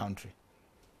piloting the country.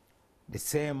 The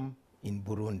same in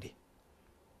Burundi.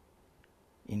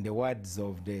 In the words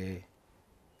of the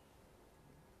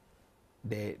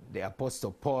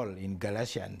Apostle Paul in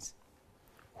Galatians,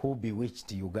 who bewitched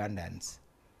Ugandans?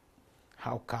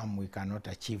 How come we cannot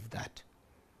achieve that?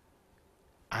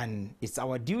 And it's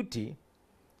our duty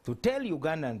to tell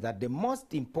Ugandans that the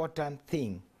most important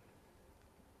thing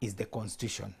is the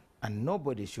Constitution, and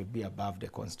nobody should be above the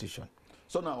Constitution.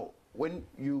 So now, when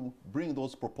you bring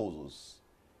those proposals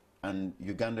and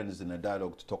Ugandans in a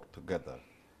dialogue to talk together,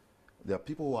 there are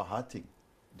people who are hurting.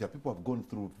 There are people who have gone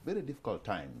through very difficult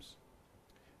times.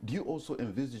 Do you also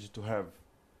envisage to have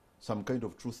some kind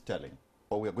of truth-telling,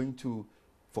 or we are going to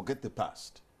forget the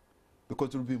past?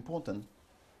 Because it will be important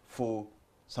for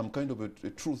some kind of a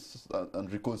truth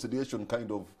and reconciliation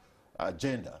kind of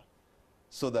agenda,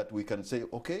 so that we can say,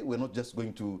 okay, we're not just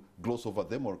going to gloss over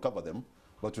them or cover them,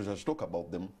 but we should talk about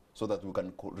them so that we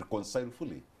can reconcile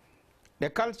fully. The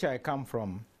culture I come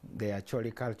from, the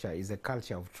Acholi culture, is a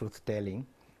culture of truth-telling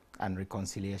and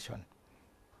reconciliation.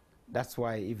 That's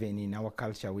why even in our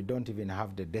culture, we don't even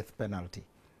have the death penalty.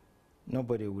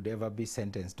 Nobody would ever be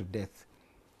sentenced to death.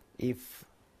 If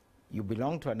you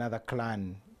belong to another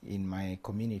clan in my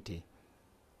community,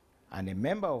 and a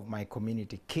member of my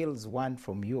community kills one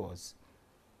from yours,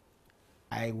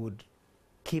 I would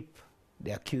keep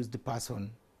the accused person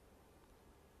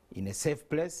in a safe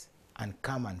place and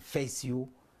come and face you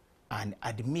and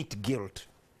admit guilt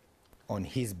on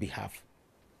his behalf.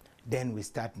 Then we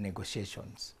start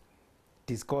negotiations.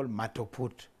 It is called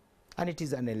matoput, and it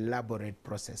is an elaborate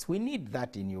process. We need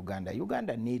that in Uganda.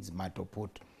 Uganda needs matoput.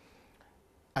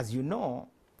 As you know,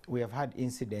 we have had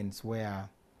incidents where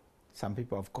some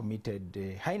people have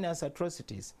committed heinous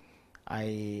atrocities.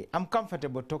 I am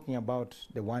comfortable talking about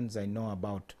the ones I know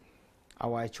about.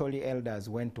 Our Acholi elders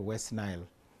went to West Nile,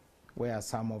 where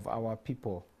some of our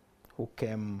people who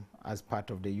came as part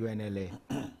of the UNLA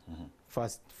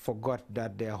first forgot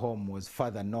that their home was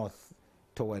further north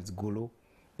towards Gulu.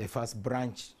 The first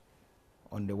branch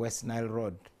on the West Nile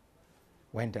Road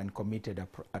went and committed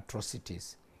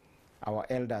atrocities. Our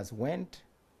elders went,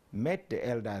 met the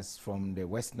elders from the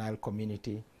West Nile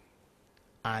community,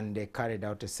 and they carried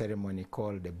out a ceremony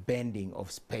called the bending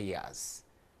of spears,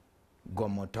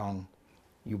 Gomotong.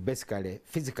 You basically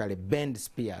physically bend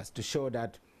spears to show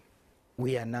that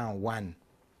we are now one.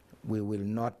 We will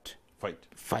not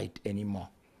fight anymore.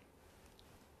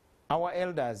 Our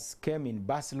elders came in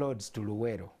busloads to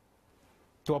Luwero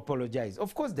to apologize.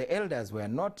 Of course, the elders were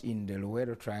not in the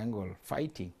Luwero Triangle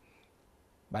fighting,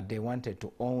 but they wanted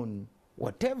to own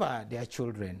whatever their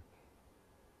children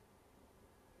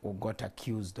who got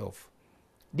accused of.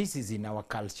 This is in our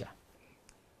culture.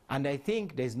 And I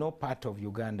think there's no part of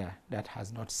Uganda that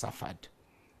has not suffered.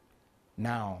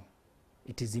 Now,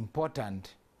 it is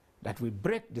important that we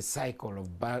break the cycle of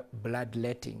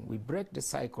bloodletting. We break the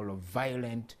cycle of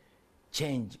violent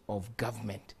change of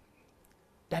government.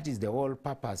 That is the whole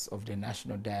purpose of the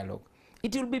national dialogue.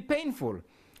 It will be painful.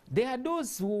 There are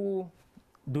those who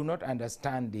do not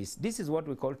understand this. This is what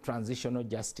we call transitional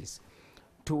justice.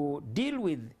 To deal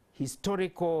with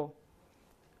historical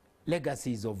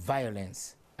legacies of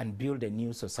violence and build a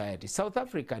new society. South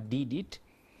Africa did it.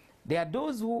 There are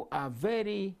those who are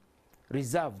very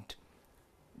reserved.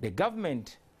 The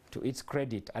government, to its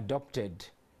credit, adopted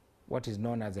what is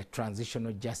known as a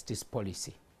transitional justice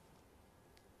policy.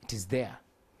 It is there.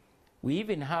 We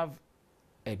even have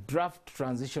a draft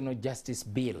transitional justice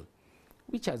bill,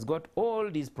 which has got all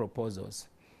these proposals.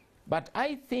 But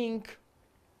I think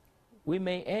we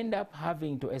may end up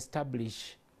having to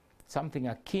establish something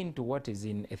akin to what is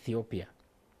in Ethiopia.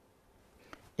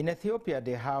 In Ethiopia,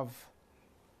 they have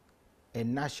a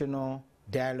national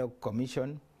dialogue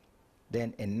commission,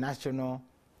 then a national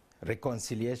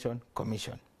reconciliation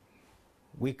commission.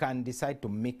 We can decide to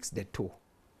mix the two,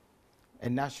 a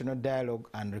national dialogue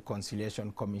and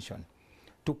reconciliation commission,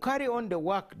 to carry on the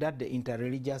work that the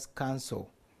Interreligious Council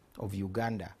of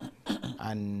Uganda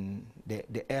and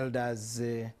the Elders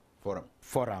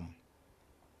Forum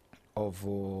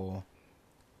of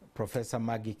Professor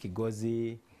Maggie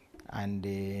Kigozi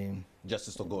and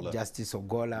Justice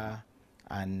Ogola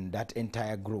and that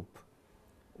entire group.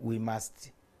 We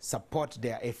must support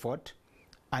their effort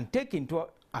and take into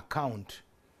account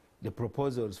the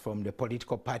proposals from the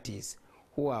political parties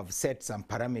who have set some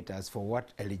parameters for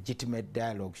what a legitimate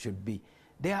dialogue should be.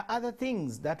 There are other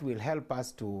things that will help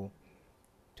us to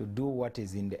do what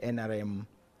is in the NRM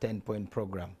 10-point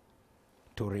program,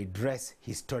 to redress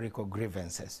historical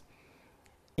grievances.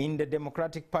 In the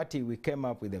Democratic Party, we came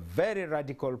up with a very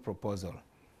radical proposal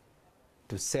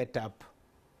to set up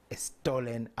a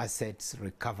stolen assets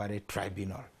recovery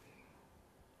tribunal.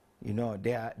 You know,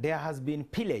 there has been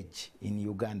pillage in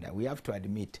Uganda, we have to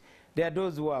admit. There are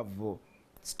those who have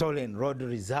stolen road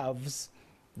reserves,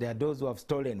 there are those who have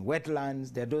stolen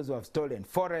wetlands, there are those who have stolen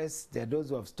forests, there are those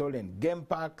who have stolen game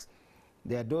parks,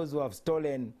 there are those who have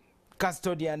stolen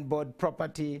custodian board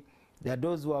property, there are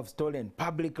those who have stolen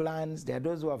public lands, there are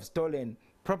those who have stolen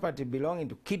property belonging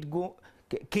to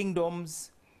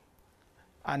kingdoms,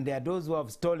 and there are those who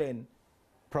have stolen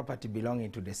property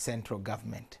belonging to the central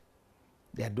government.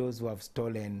 There are those who have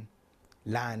stolen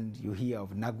land, you hear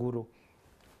of Naguru.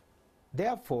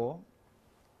 Therefore,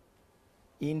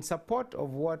 in support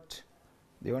of what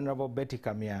the Honorable Betty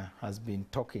Kamia has been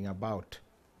talking about,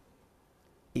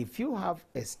 if you have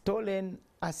a stolen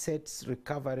assets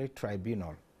recovery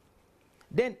tribunal,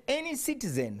 then any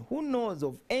citizen who knows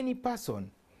of any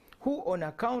person who on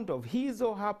account of his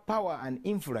or her power and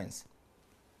influence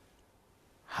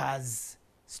has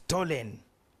stolen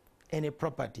any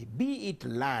property, be it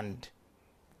land,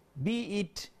 be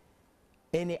it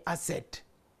any asset,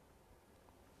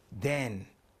 then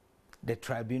the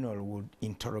tribunal would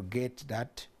interrogate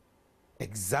that,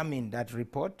 examine that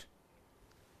report,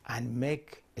 and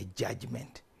make a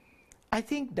judgment. I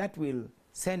think that will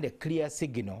send a clear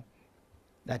signal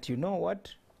that, you know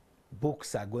what,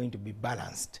 books are going to be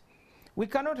balanced. We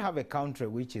cannot have a country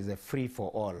which is a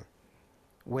free-for-all,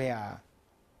 where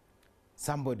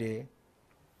somebody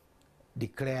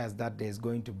declares that there's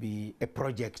going to be a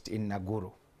project in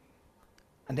Naguru,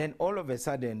 and then all of a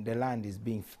sudden the land is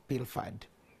being pilfered,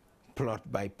 plot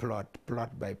by plot,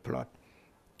 plot by plot.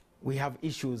 We have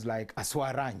issues like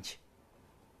Aswa Ranch.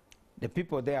 The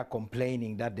people there are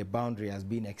complaining that the boundary has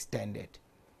been extended.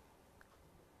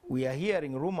 We are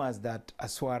hearing rumors that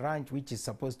Aswa Ranch, which is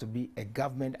supposed to be a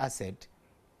government asset,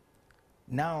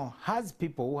 now has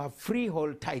people who have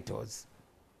freehold titles.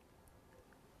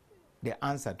 The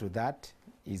answer to that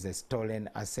is a stolen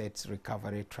assets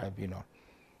recovery tribunal.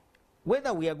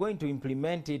 Whether we are going to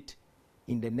implement it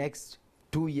in the next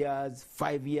 2 years,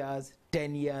 5 years,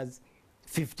 10 years,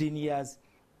 15 years,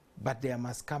 but there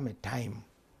must come a time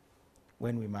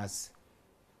when we must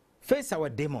face our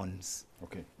demons.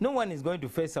 Okay. No one is going to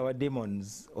face our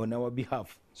demons on our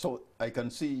behalf. So I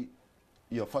can see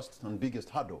your first and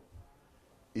biggest hurdle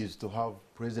is to have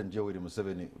President Yoweri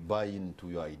Museveni buy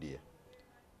into your idea,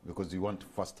 because you want to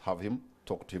first have him,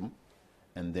 talk to him,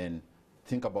 and then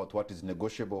think about what is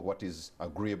negotiable, what is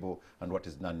agreeable, and what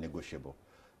is non-negotiable.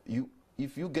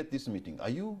 If you get this meeting, are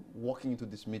you walking into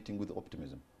this meeting with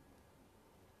optimism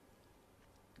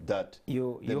that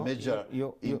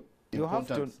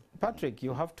Patrick,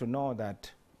 you have to know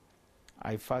that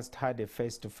I first had a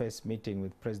face-to-face meeting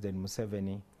with President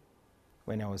Museveni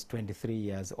when I was 23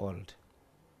 years old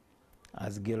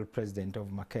as guild president of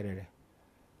Makerere.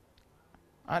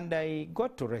 And I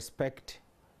got to respect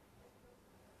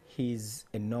his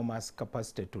enormous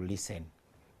capacity to listen,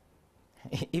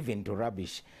 even to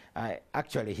rubbish.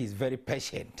 Actually, he's very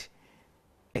patient,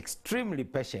 extremely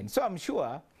patient. So I'm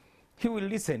sure he will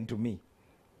listen to me,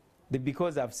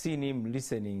 because I've seen him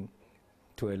listening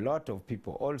to a lot of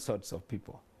people, all sorts of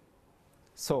people.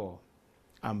 So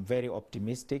I'm very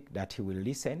optimistic that he will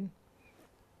listen.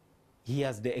 He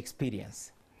has the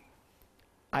experience.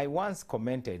 I once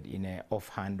commented in an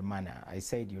offhand manner. I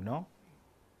said, you know,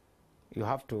 you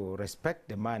have to respect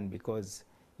the man, because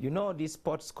you know these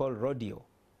sports called rodeo.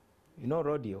 You know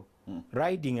rodeo?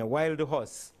 Riding a wild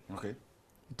horse. Okay.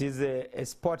 It is a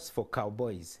sport for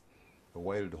cowboys. A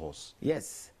wild horse?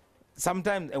 Yes.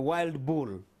 Sometimes a wild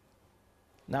bull.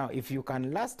 Now, if you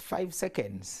can last 5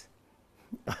 seconds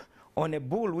on a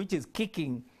bull which is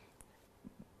kicking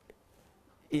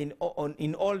in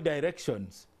all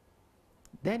directions,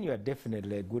 then you are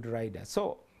definitely a good rider.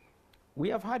 So we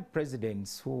have had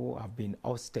presidents who have been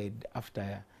ousted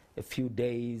after a few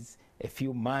days, a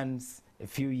few months, a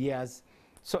few years.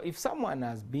 So if someone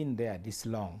has been there this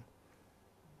long,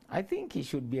 I think he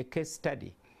should be a case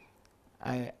study.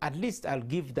 At least I'll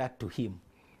give that to him.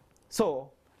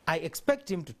 So I expect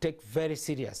him to take very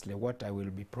seriously what I will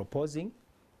be proposing.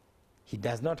 He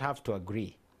does not have to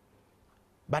agree.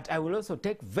 But I will also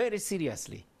take very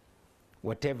seriously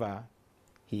whatever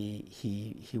he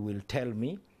will tell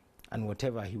me and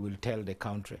whatever he will tell the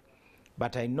country.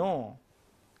 But I know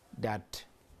that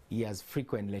he has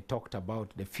frequently talked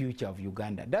about the future of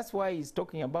Uganda. That's why he's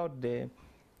talking about the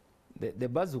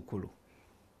Bazukulu.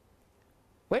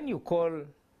 When you call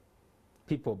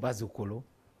people Bazukulu,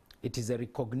 it is a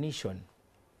recognition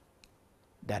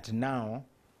that now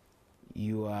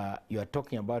you are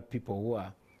talking about people who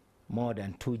are more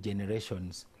than 2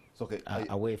 generations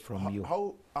away from you.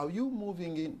 How are you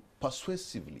moving in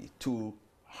persuasively to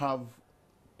have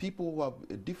people who have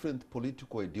a different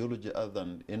political ideology other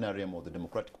than NRM or the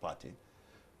Democratic Party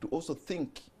to also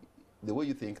think the way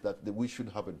you think, that we should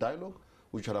have a dialogue,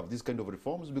 we should have these kind of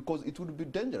reforms? Because it would be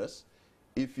dangerous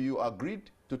if you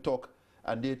agreed to talk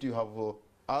and yet you have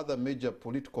other major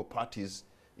political parties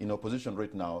in opposition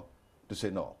right now to say,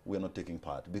 no, we're not taking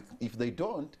part. If they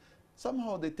don't,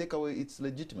 somehow they take away its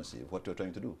legitimacy of what you're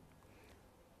trying to do.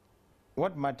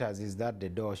 What matters is that the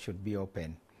door should be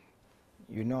open.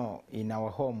 You know, in our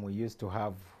home, we used to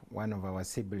have one of our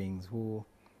siblings who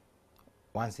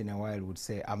once in a while would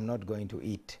say, I'm not going to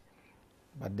eat.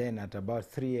 But then at about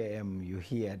 3 a.m., you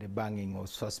hear the banging of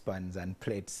saucepans and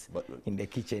plates in the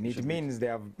kitchen. It means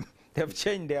they have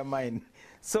changed their mind.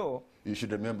 So you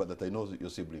should remember that I know your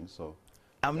siblings, so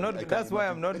I'm not. That's why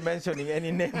I'm not mentioning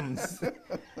any names.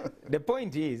 The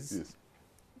point is, yes,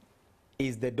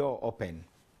 is the door open?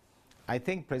 I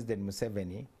think President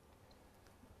Museveni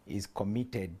is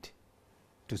committed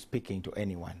to speaking to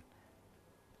anyone.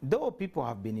 Though people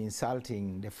have been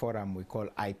insulting the forum we call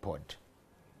iPod,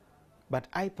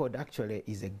 but iPod actually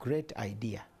is a great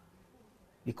idea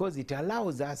because it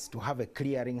allows us to have a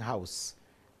clearing house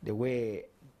the way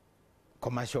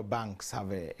commercial banks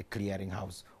have a clearing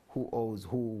house. Who owes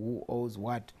who owes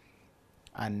what.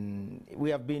 And we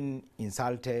have been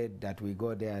insulted that we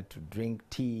go there to drink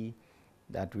tea,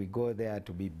 that we go there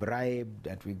to be bribed,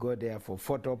 that we go there for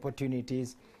photo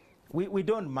opportunities. We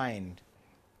don't mind.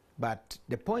 But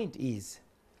the point is,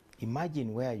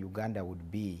 imagine where Uganda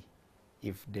would be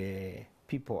if the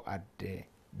people at the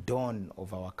dawn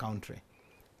of our country,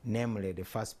 namely the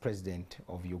first president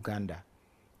of Uganda,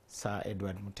 Sir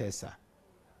Edward Mutesa,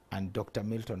 and Dr.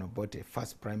 Milton Obote,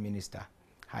 first prime minister,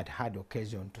 had had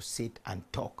occasion to sit and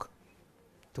talk,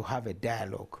 to have a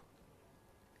dialogue.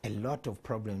 A lot of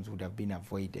problems would have been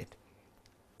avoided.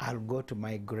 I'll go to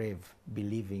my grave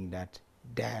believing that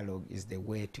dialogue is the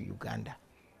way to Uganda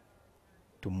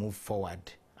to move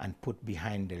forward and put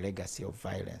behind the legacy of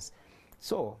violence.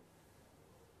 So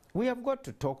we have got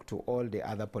to talk to all the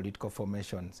other political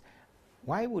formations.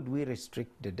 Why would we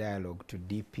restrict the dialogue to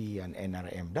DP and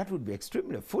NRM? That would be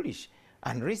extremely foolish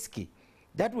and risky.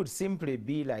 That would simply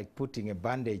be like putting a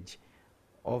bandage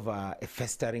over a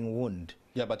festering wound.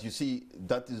 Yeah, but you see,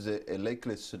 that is a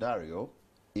likely scenario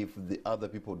if the other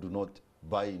people do not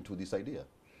buy into this idea.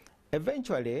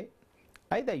 Eventually,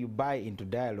 either you buy into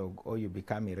dialogue or you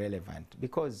become irrelevant,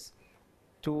 because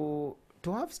to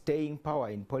have staying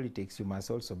power in politics, you must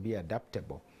also be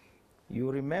adaptable. You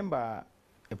remember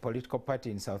a political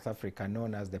party in South Africa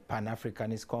known as the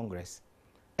Pan-Africanist Congress,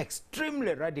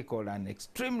 extremely radical and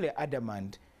extremely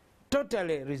adamant,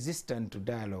 totally resistant to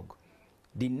dialogue,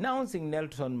 denouncing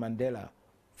Nelson Mandela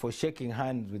for shaking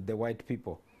hands with the white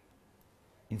people.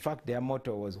 In fact, their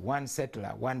motto was one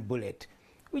settler, one bullet,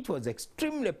 which was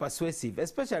extremely persuasive,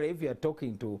 especially if you're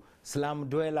talking to slum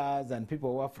dwellers and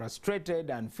people who are frustrated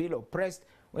and feel oppressed.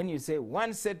 When you say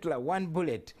one settler, one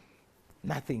bullet,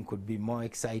 nothing could be more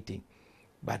exciting.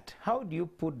 But how do you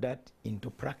put that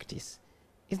into practice?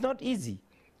 It's not easy.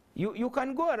 You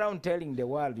can go around telling the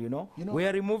world, you know, we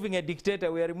are removing a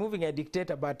dictator, we are removing a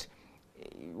dictator, but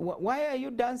why are you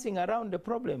dancing around the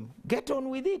problem? Get on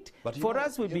with it. But for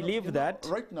us, we believe that.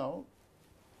 Right now,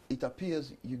 it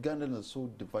appears Ugandans are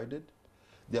so divided.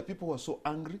 There are people who are so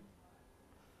angry.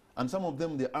 And some of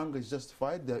them, their anger is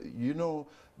justified.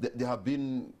 There have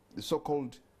been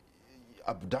so-called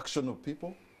abduction of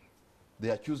people. They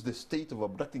accuse the state of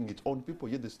abducting its own people,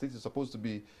 yet the state is supposed to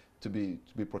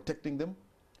be protecting them.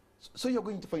 So you're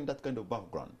going to find that kind of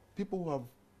background. People who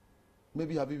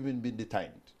maybe have even been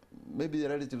detained. Maybe their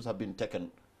relatives have been taken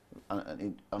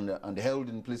and held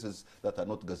in places that are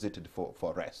not gazetted for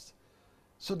arrest.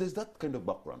 So there's that kind of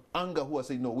background. Anger who are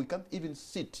saying, no, we can't even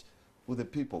sit with the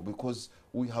people because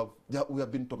we have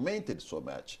been tormented so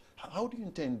much. How do you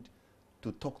intend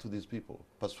to talk to these people?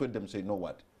 Persuade them, say, no,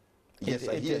 what? Yes,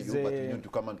 I hear you, but you need to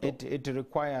come and talk. It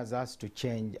requires us to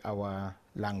change our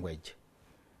language.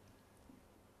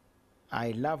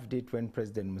 I loved it when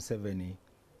President Museveni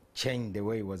changed the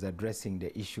way he was addressing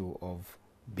the issue of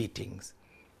beatings.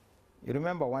 You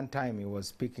remember one time he was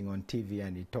speaking on TV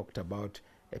and he talked about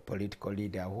a political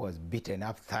leader who was beaten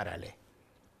up thoroughly.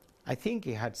 I think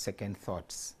he had second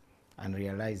thoughts and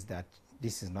realized that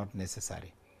this is not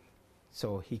necessary.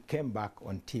 So he came back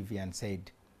on TV and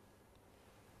said,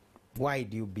 why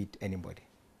do you beat anybody?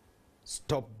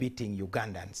 Stop beating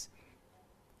Ugandans.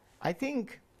 I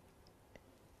think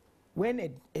when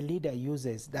a leader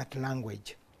uses that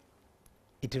language,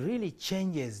 it really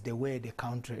changes the way the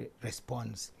country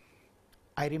responds.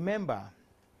 I remember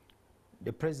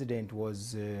the president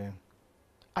was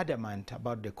adamant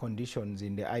about the conditions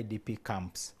in the IDP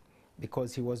camps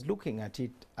because he was looking at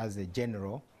it as a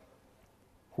general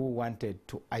who wanted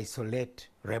to isolate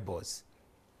rebels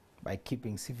by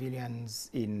keeping civilians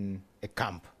in a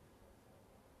camp,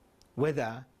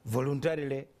 whether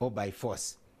voluntarily or by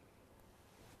force.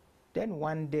 Then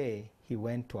one day he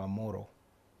went to Amoro,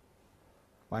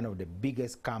 one of the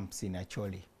biggest camps in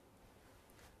Acholi.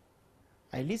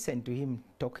 I listened to him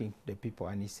talking to the people,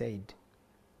 and he said,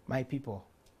 "My people,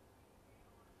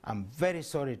 I'm very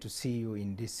sorry to see you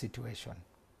in this situation.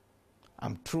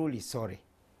 I'm truly sorry."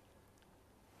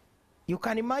 You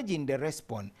can imagine the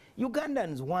response.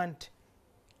 Ugandans want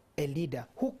a leader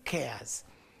who cares.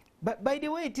 But by the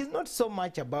way, it is not so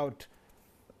much about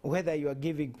whether you are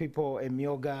giving people a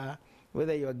myoga,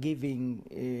 whether you are giving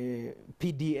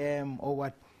PDM or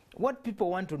what. What people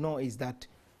want to know is that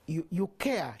you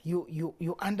care,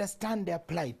 you understand their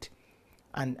plight,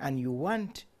 and you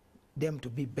want them to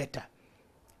be better.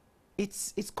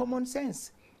 It's common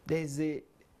sense. There's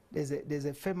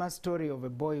a famous story of a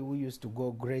boy who used to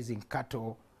go grazing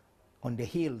cattle on the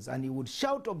hills, and he would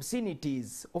shout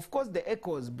obscenities. Of course, the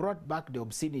echoes brought back the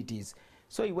obscenities.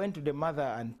 So he went to the mother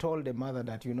and told the mother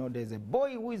that, you know, there's a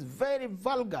boy who is very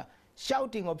vulgar,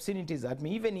 shouting obscenities at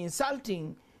me, even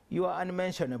insulting your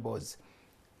unmentionables.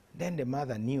 Then the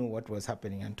mother knew what was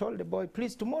happening and told the boy,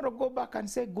 "Please, tomorrow go back and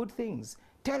say good things.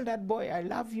 Tell that boy, I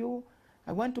love you,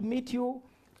 I want to meet you,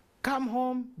 come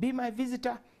home, be my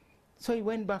visitor." So he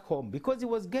went back home because he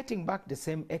was getting back the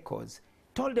same echoes.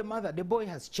 Told the mother, "The boy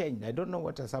has changed. I don't know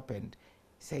what has happened."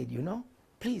 He said, "You know,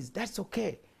 please, that's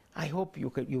okay. I hope you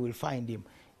will find him."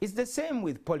 It's the same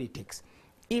with politics.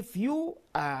 If you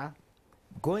are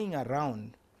going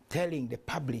around telling the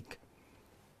public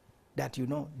that, you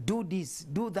know, do this,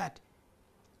 do that,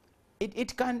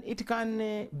 it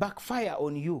can backfire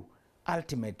on you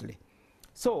ultimately.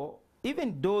 So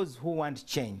even those who want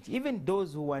change, even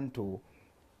those who want to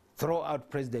throw out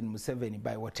President Museveni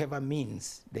by whatever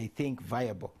means they think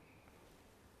viable,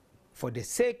 for the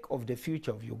sake of the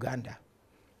future of Uganda,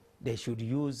 they should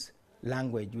use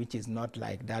language which is not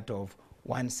like that of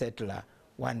one settler,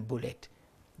 one bullet.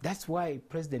 That's why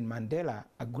President Mandela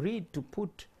agreed to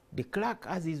put de Klerk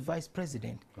as his vice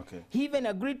president. Okay. He even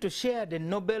agreed to share the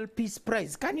Nobel Peace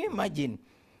Prize. Can you imagine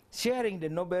sharing the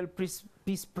Nobel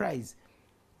Peace Prize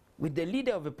with the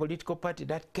leader of a political party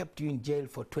that kept you in jail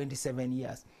for 27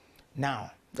 years?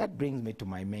 Now, that brings me to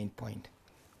my main point.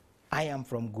 I am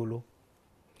from Gulu.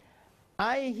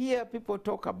 I hear people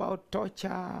talk about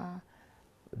torture,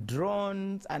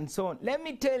 drones, and so on. Let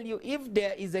me tell you, if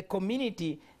there is a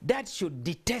community that should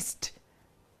detest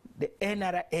the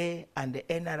NRA and the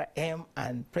NRM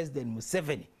and President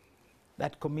Museveni,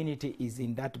 that community is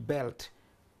in that belt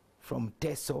from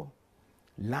Teso,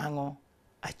 Lango,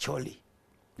 Acholi.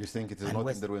 You think it is not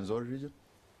in the Rwenzori region?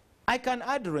 I can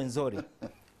add Rwenzori,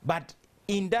 but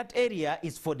in that area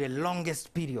is for the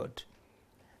longest period.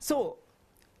 So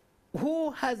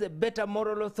who has a better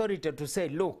moral authority to say,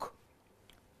 look,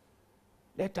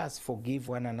 let us forgive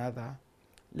one another,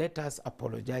 let us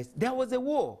apologize. There was a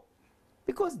war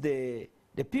because the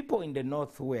people in the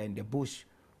north who were in the bush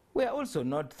were also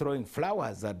not throwing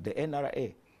flowers at the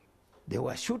NRA. They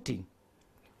were shooting.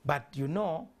 But you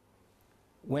know,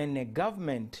 when a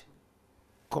government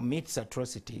commits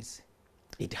atrocities,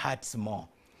 it hurts more.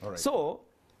 All right. So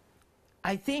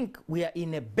I think we are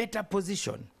in a better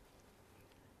position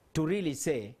to really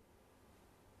say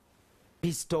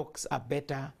peace talks are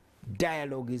better,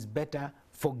 dialogue is better,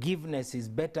 forgiveness is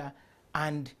better,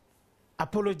 and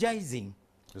apologizing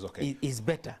is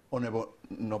better. Honorable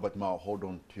Norbert Mao, hold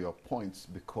on to your points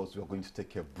because we're going to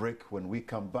take a break. When we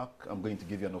come back, I'm going to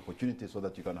give you an opportunity so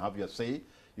that you can have your say.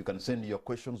 You can send your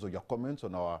questions or your comments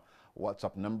on our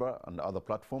WhatsApp number and other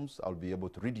platforms. I'll be able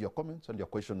to read your comments and your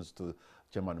questions to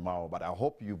Chairman Mao, but I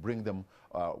hope you bring them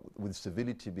with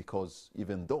civility, because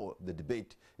even though the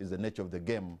debate is the nature of the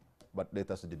game, but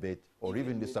let us debate or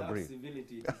even disagree.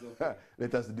 Civility,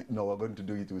 it is okay. No, we're going to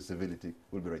do it with civility.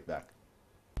 We'll be right back.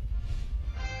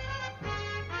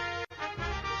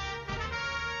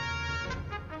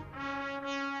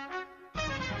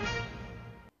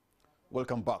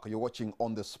 Welcome back. You're watching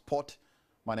On the Spot.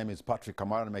 My name is Patrick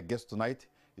Kamara, and my guest tonight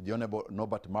is the Honorable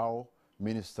Norbert Mao,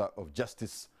 Minister of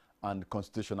Justice and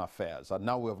Constitutional Affairs. And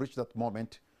now we have reached that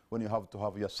moment when you have to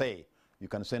have your say. You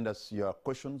can send us your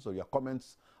questions or your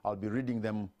comments. I'll be reading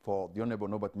them for the Honorable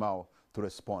Norbert Mao to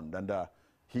respond. And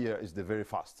here is the very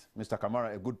first. Mr.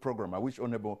 Kamara, a good program. I wish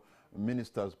Honorable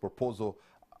Minister's proposal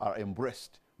are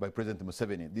embraced by President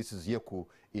Museveni. This is Yeku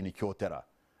in Kyotera.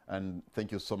 And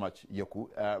thank you so much, Yeku.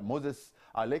 Moses,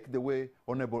 I like the way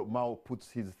Honorable Mao puts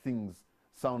his things,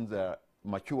 sounds a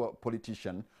mature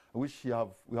politician. I wish we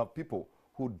have people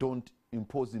who don't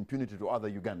impose impunity to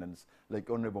other Ugandans, like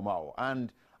Honorable Mao.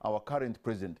 And our current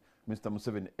president, Mr.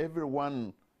 Museveni,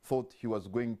 everyone thought he was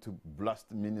going to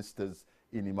blast ministers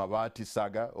in Imabati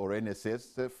saga or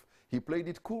NSSF. He played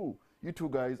it cool. You two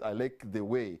guys, I like the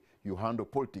way you handle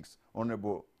politics.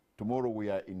 Honorable, tomorrow we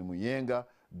are in Muyenga.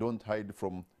 Don't hide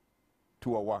from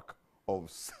tour work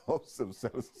of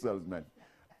salesmen.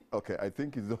 Okay, I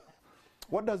think it's...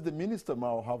 What does the Minister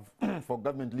Mao have for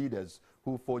government leaders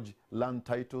who forge land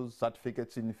titles,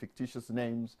 certificates in fictitious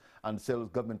names, and sell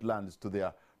government lands to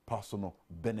their personal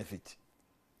benefit?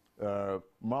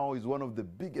 Mao is one of the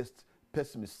biggest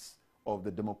pessimists of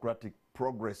the democratic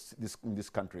progress in this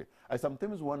country. I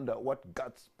sometimes wonder what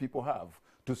guts people have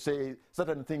to say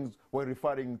certain things while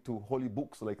referring to holy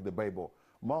books like the Bible.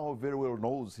 Mao very well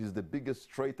knows he's the biggest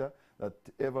traitor that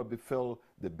ever befell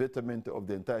the betterment of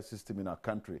the entire system in our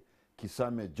country.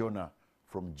 Kisame Jonah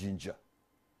from Jinja.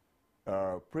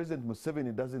 President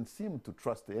Museveni doesn't seem to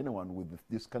trust anyone with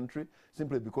this country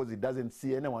simply because he doesn't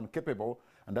see anyone capable,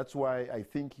 and that's why I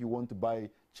think he won't buy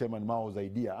Chairman Mao's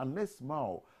idea unless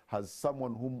Mao has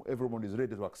someone whom everyone is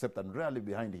ready to accept and rally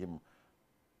behind him.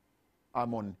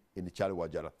 Amon in the Charlie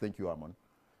Wajara. Thank you, Amon.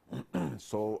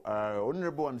 So,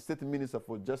 Honorable and State Minister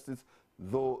for Justice,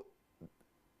 though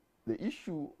the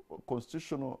issue of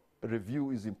constitutional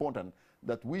review is important,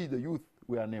 that we, the youth,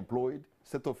 we are unemployed,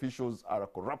 state officials are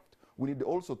corrupt, we need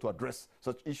also to address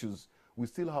such issues. We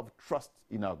still have trust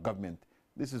in our government.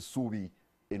 This is Subi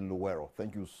in Luwero.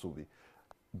 Thank you, Subi.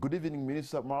 Good evening,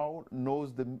 Minister Mao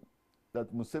knows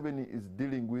that Museveni is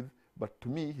dealing with, but to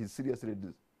me, he seriously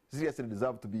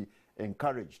deserves to be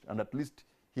encouraged, and at least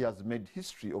he has made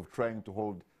history of trying to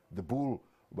hold the bull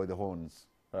by the horns.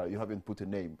 You haven't put a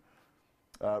name.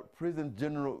 President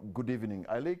General, good evening.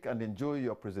 I like and enjoy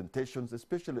your presentations,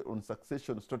 especially on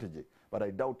succession strategy, but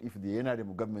I doubt if the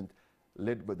NRM government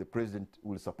led by the president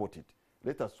will support it.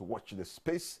 Let us watch the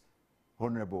space,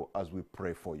 Honorable, as we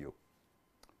pray for you.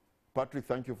 Patrick,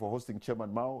 thank you for hosting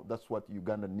Chairman Mao. That's what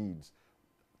Uganda needs.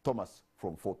 Thomas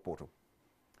from Fort Portal.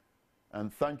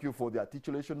 And thank you for the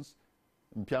articulations,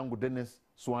 Mpyangu Dennis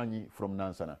Swanyi from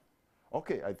Nansana.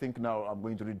 Okay, I think now I'm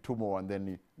going to read two more and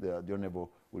then the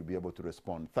Honorable will be able to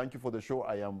respond. Thank you for the show.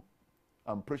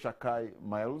 I'm Pressure Kai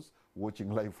Miles, watching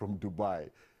live from Dubai.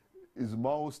 Is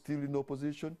Mao still in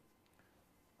opposition?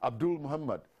 Abdul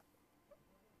Muhammad,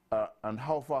 and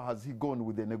how far has he gone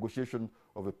with the negotiation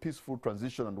of a peaceful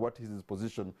transition, and what is his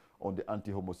position on the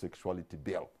anti-homosexuality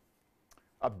bill?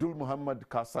 Abdul Muhammad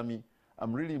Kasami,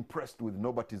 I'm really impressed with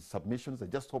Norbert's submissions. I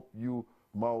just hope you,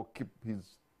 Mao, keep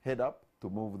his head up to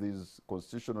move these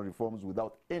constitutional reforms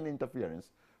without any interference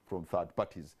from third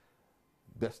parties.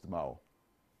 Best Mao.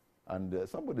 And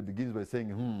somebody begins by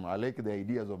saying, I like the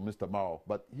ideas of Mr. Mao,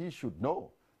 but he should know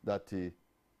that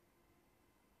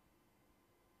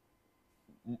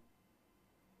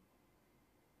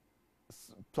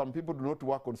some people do not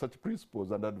work on such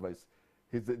principles and advice.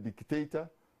 He's a dictator,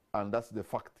 and that's the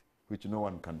fact which no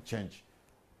one can change.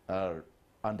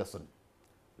 Anderson.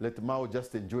 Let Mao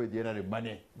just enjoy the NRM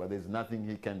money, but there's nothing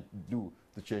he can do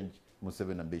to change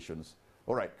Museveni ambitions.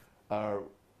 All right.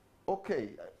 Okay.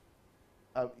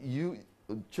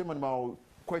 Chairman Mao,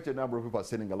 quite a number of people are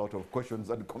sending a lot of questions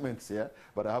and comments here,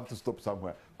 but I have to stop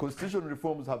somewhere. Constitutional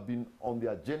reforms have been on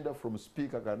the agenda from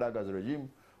Speaker Kadaga's regime,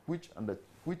 which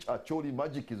actually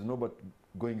magic is Norbert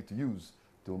going to use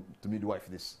to midwife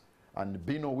this. And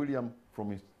Bino William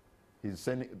from he's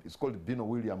sending, it's called Bino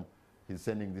William, he's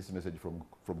sending this message from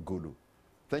Gulu.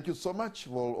 Thank you so much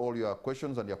for all your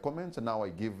questions and your comments, and now I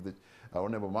give the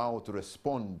Honorable Mao to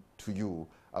respond to you.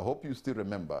 I hope you still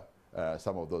remember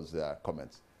some of those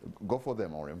comments. Go for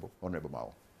them, Honorable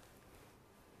Mao.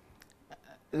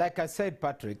 Like I said,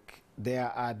 Patrick,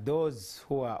 there are those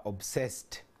who are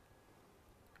obsessed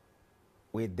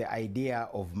with the idea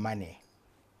of money.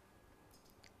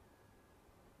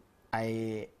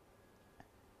 My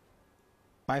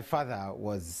father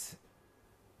was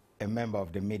a member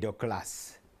of the middle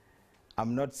class.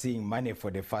 I'm not seeing money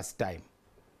for the first time.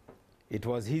 It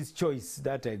was his choice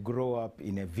that I grew up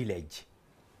in a village,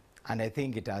 and I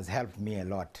think it has helped me a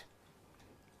lot.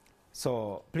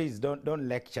 So please don't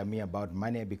lecture me about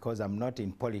money, because I'm not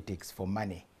in politics for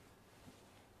money.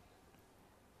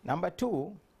 Number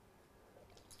two,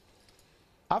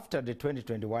 after the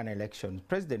 2021 election,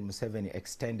 President Museveni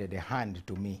extended a hand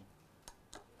to me.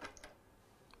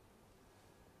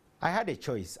 I had a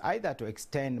choice, either to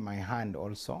extend my hand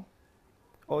also,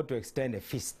 ought to extend a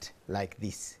fist like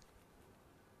this.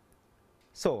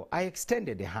 So I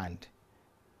extended a hand.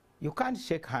 You can't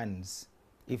shake hands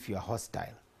if you are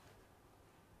hostile.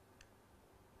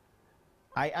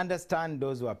 I understand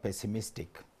those who are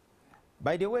pessimistic.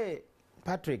 By the way,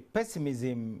 Patrick,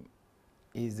 pessimism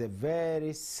is a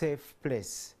very safe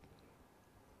place.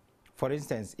 For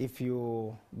instance, if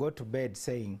you go to bed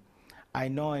saying, I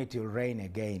know it will rain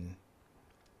again,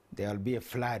 there will be a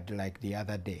flood like the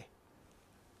other day.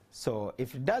 So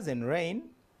if it doesn't rain,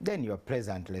 then you are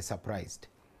pleasantly surprised.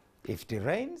 If it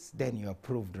rains, then you are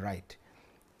proved right.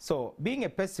 So being a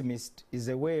pessimist is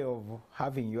a way of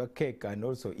having your cake and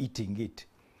also eating it.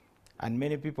 And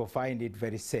many people find it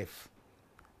very safe.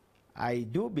 I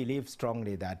do believe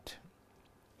strongly that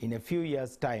in a few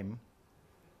years' time,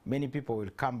 many people will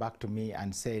come back to me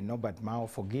and say, Norbert Mao,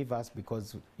 forgive us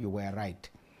because you were right.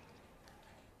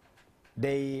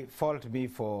 They fault me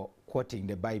for quoting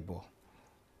the Bible.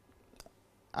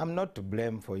 I'm not to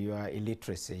blame for your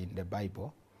illiteracy in the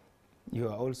Bible. You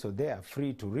are also there,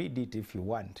 free to read it if you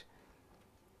want.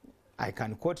 I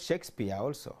can quote Shakespeare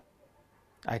also.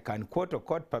 I can quote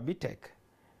Pabitek.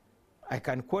 I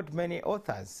can quote many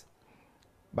authors.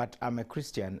 But I'm a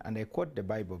Christian and I quote the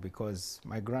Bible because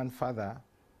my grandfather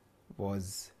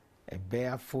was a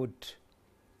barefoot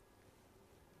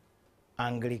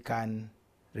Anglican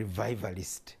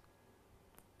revivalist.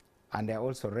 And I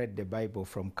also read the Bible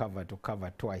from cover to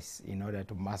cover twice in order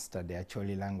to master the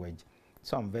Acholi language.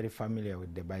 So I'm very familiar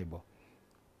with the Bible.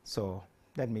 So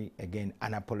let me again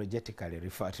unapologetically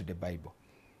refer to the Bible.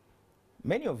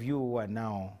 Many of you who are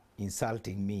now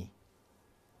insulting me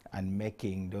and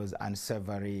making those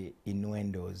unsavory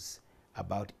innuendos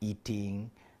about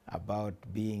eating, about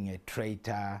being a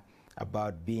traitor,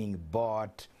 about being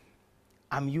bought,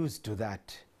 I'm used to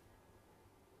that.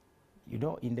 You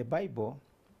know, in the Bible,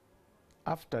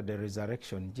 after the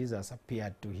resurrection, Jesus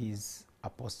appeared to his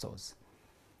apostles.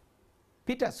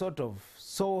 Peter sort of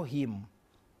saw him,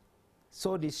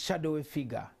 saw this shadowy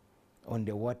figure on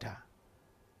the water,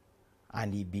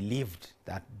 and he believed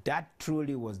that that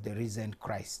truly was the risen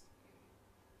Christ.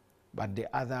 But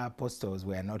the other apostles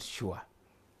were not sure.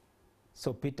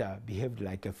 So Peter behaved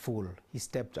like a fool. He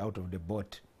stepped out of the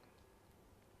boat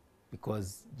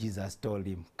because Jesus told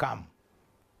him, come.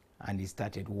 And he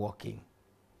started walking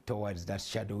towards that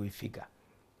shadowy figure.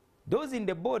 Those in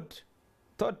the boat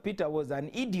thought Peter was an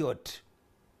idiot,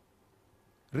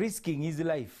 risking his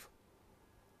life.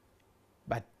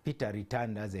 But Peter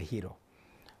returned as a hero.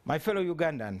 My fellow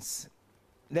Ugandans,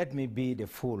 let me be the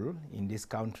fool in this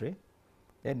country.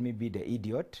 Let me be the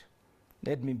idiot.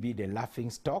 Let me be the laughing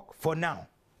stock for now.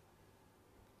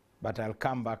 But I'll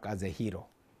come back as a hero.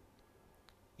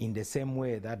 In the same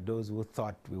way that those who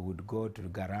thought we would go to the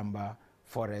Garamba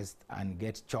forest and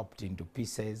get chopped into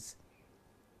pieces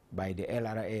by the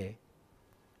LRA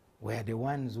were the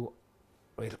ones who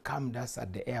welcomed us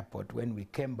at the airport when we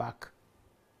came back.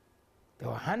 There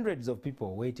were hundreds of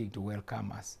people waiting to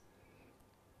welcome us.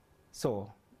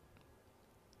 So,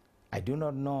 I do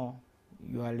not know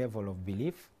your level of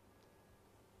belief,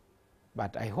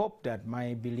 but I hope that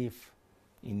my belief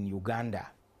in Uganda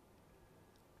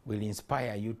will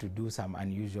inspire you to do some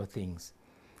unusual things.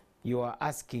 You are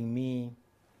asking me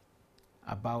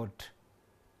about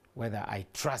whether I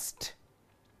trust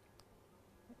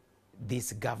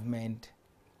this government,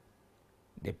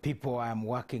 the people I'm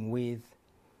working with.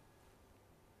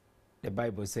 The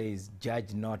Bible says,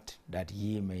 judge not that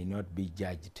ye may not be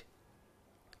judged.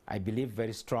 I believe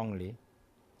very strongly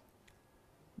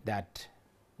that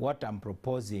what I'm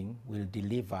proposing will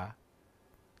deliver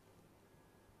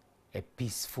a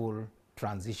peaceful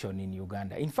transition in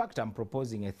Uganda. In fact, I'm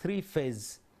proposing a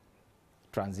 3-phase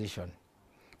transition.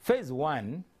 Phase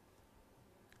 1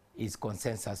 is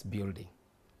consensus building.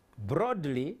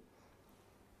 Broadly,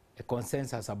 a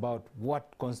consensus about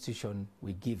what constitution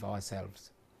we give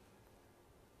ourselves.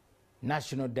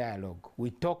 National dialogue.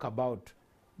 We talk about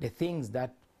the things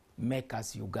that make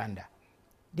us Uganda.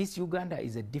 This Uganda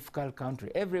is a difficult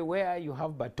country. Everywhere you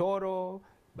have Batoro,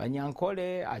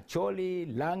 Banyankole,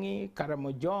 Acholi, Langi,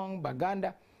 Karamojong,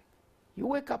 Baganda. You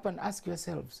wake up and ask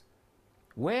yourselves,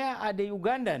 where are the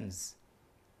Ugandans?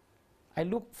 I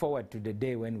look forward to the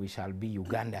day when we shall be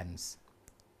Ugandans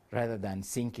rather than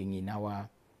sinking in our,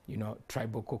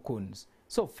 tribal cocoons.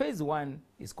 So phase 1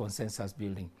 is consensus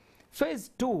building.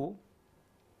 Phase 2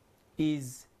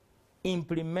 is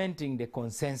implementing the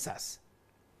consensus.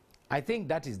 I think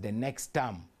that is the next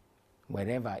term,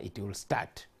 wherever it will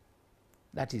start.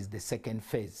 That is the second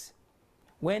phase.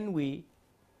 When we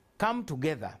come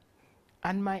together,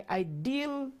 and my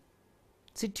ideal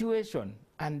situation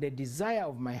and the desire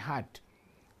of my heart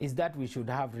is that we should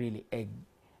have really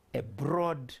a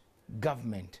broad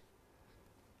government,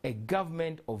 a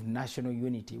government of national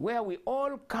unity, where we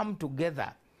all come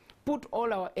together, put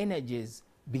all our energies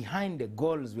behind the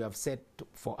goals we have set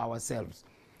for ourselves.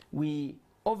 We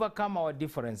overcome our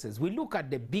differences. We look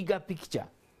at the bigger picture,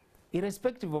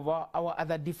 irrespective of our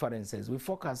other differences. We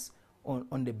focus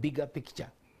on the bigger picture.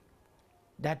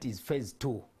 That is phase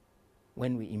 2,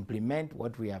 when we implement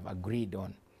what we have agreed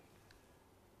on.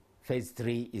 Phase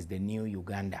 3 is the new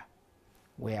Uganda,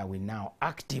 where we now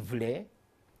actively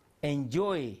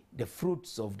enjoy the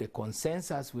fruits of the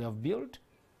consensus we have built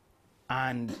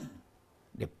and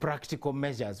the practical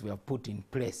measures we have put in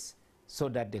place so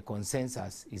that the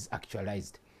consensus is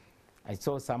actualized. I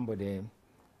saw somebody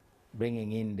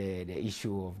bringing in the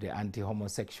issue of the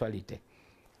anti-homosexuality.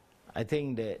 I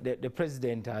think the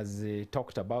president has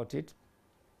talked about it.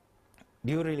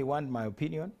 Do you really want my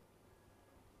opinion?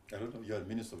 I don't know. You are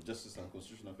Minister of Justice and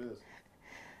Constitutional Affairs.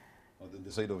 On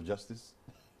the side of justice.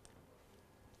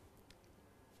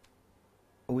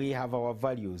 We have our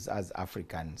values as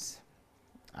Africans,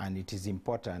 and it is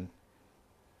important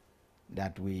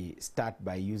that we start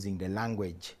by using the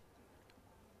language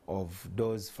of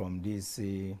those from these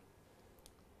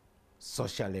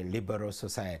socially liberal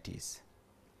societies.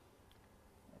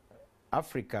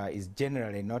 Africa is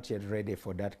generally not yet ready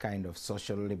for that kind of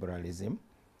social liberalism.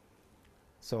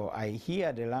 So I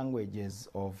hear the languages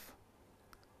of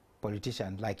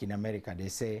politicians, like in America, they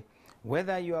say,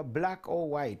 whether you are black or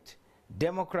white,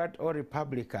 Democrat or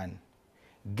Republican,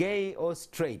 gay or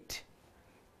straight.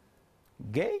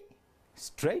 Gay?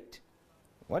 Straight?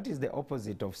 What is the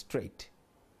opposite of straight?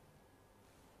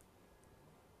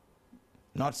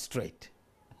 Not straight.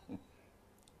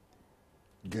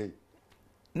 Gay.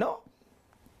 No.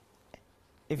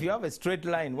 If you have a straight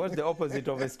line, what's the opposite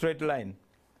of a straight line?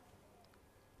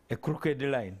 A crooked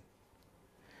line.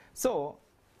 So,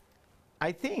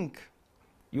 I think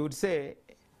you would say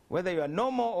whether you are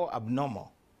normal or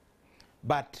abnormal,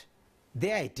 but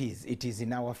there it is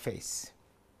in our face.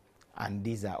 And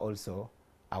these are also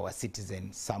our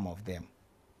citizens, some of them.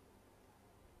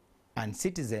 And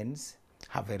citizens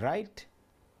have a right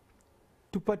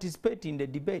to participate in the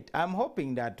debate. I'm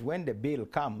hoping that when the bill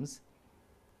comes,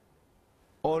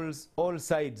 all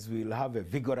sides will have a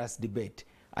vigorous debate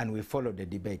and we follow the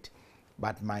debate.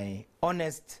 But my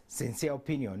honest, sincere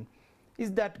opinion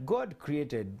is that God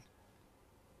created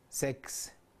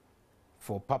sex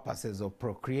for purposes of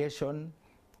procreation,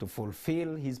 to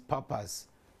fulfill his purpose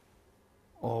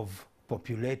of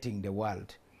populating the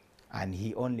world. And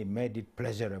he only made it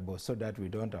pleasurable so that we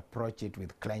don't approach it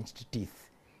with clenched teeth.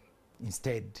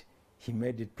 Instead, he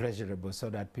made it pleasurable so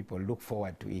that people look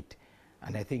forward to it.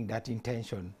 And I think that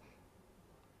intention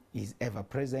is ever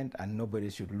present and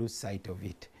nobody should lose sight of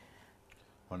it.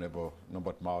 Honorable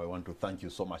Norbert Mao, I want to thank you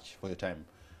so much for your time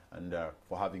and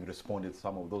for having responded to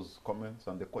some of those comments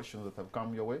and the questions that have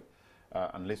come your way.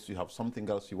 Unless you have something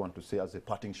else you want to say as a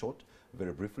parting shot,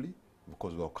 very briefly,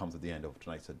 because we'll come to the end of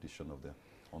tonight's edition of the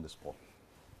On the Spot.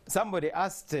 Somebody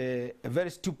asked a very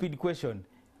stupid question.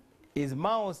 Is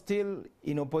Mao still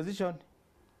in opposition?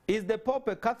 Is the Pope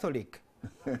a Catholic?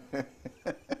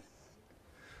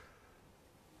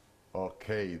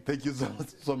 Okay, thank you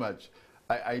so much.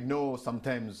 I know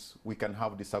sometimes we can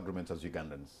have disagreements as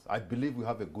Ugandans. I believe we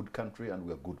have a good country and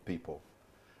we are good people.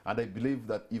 And I believe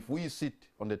that if we sit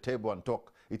on the table and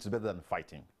talk, it's better than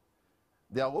fighting.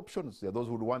 There are options. There are those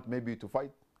who would want maybe to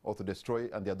fight or to destroy,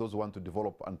 and there are those who want to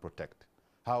develop and protect.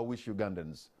 How I wish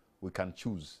Ugandans we can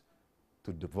choose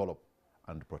to develop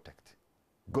and protect.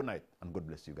 Good night and God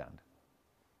bless Uganda.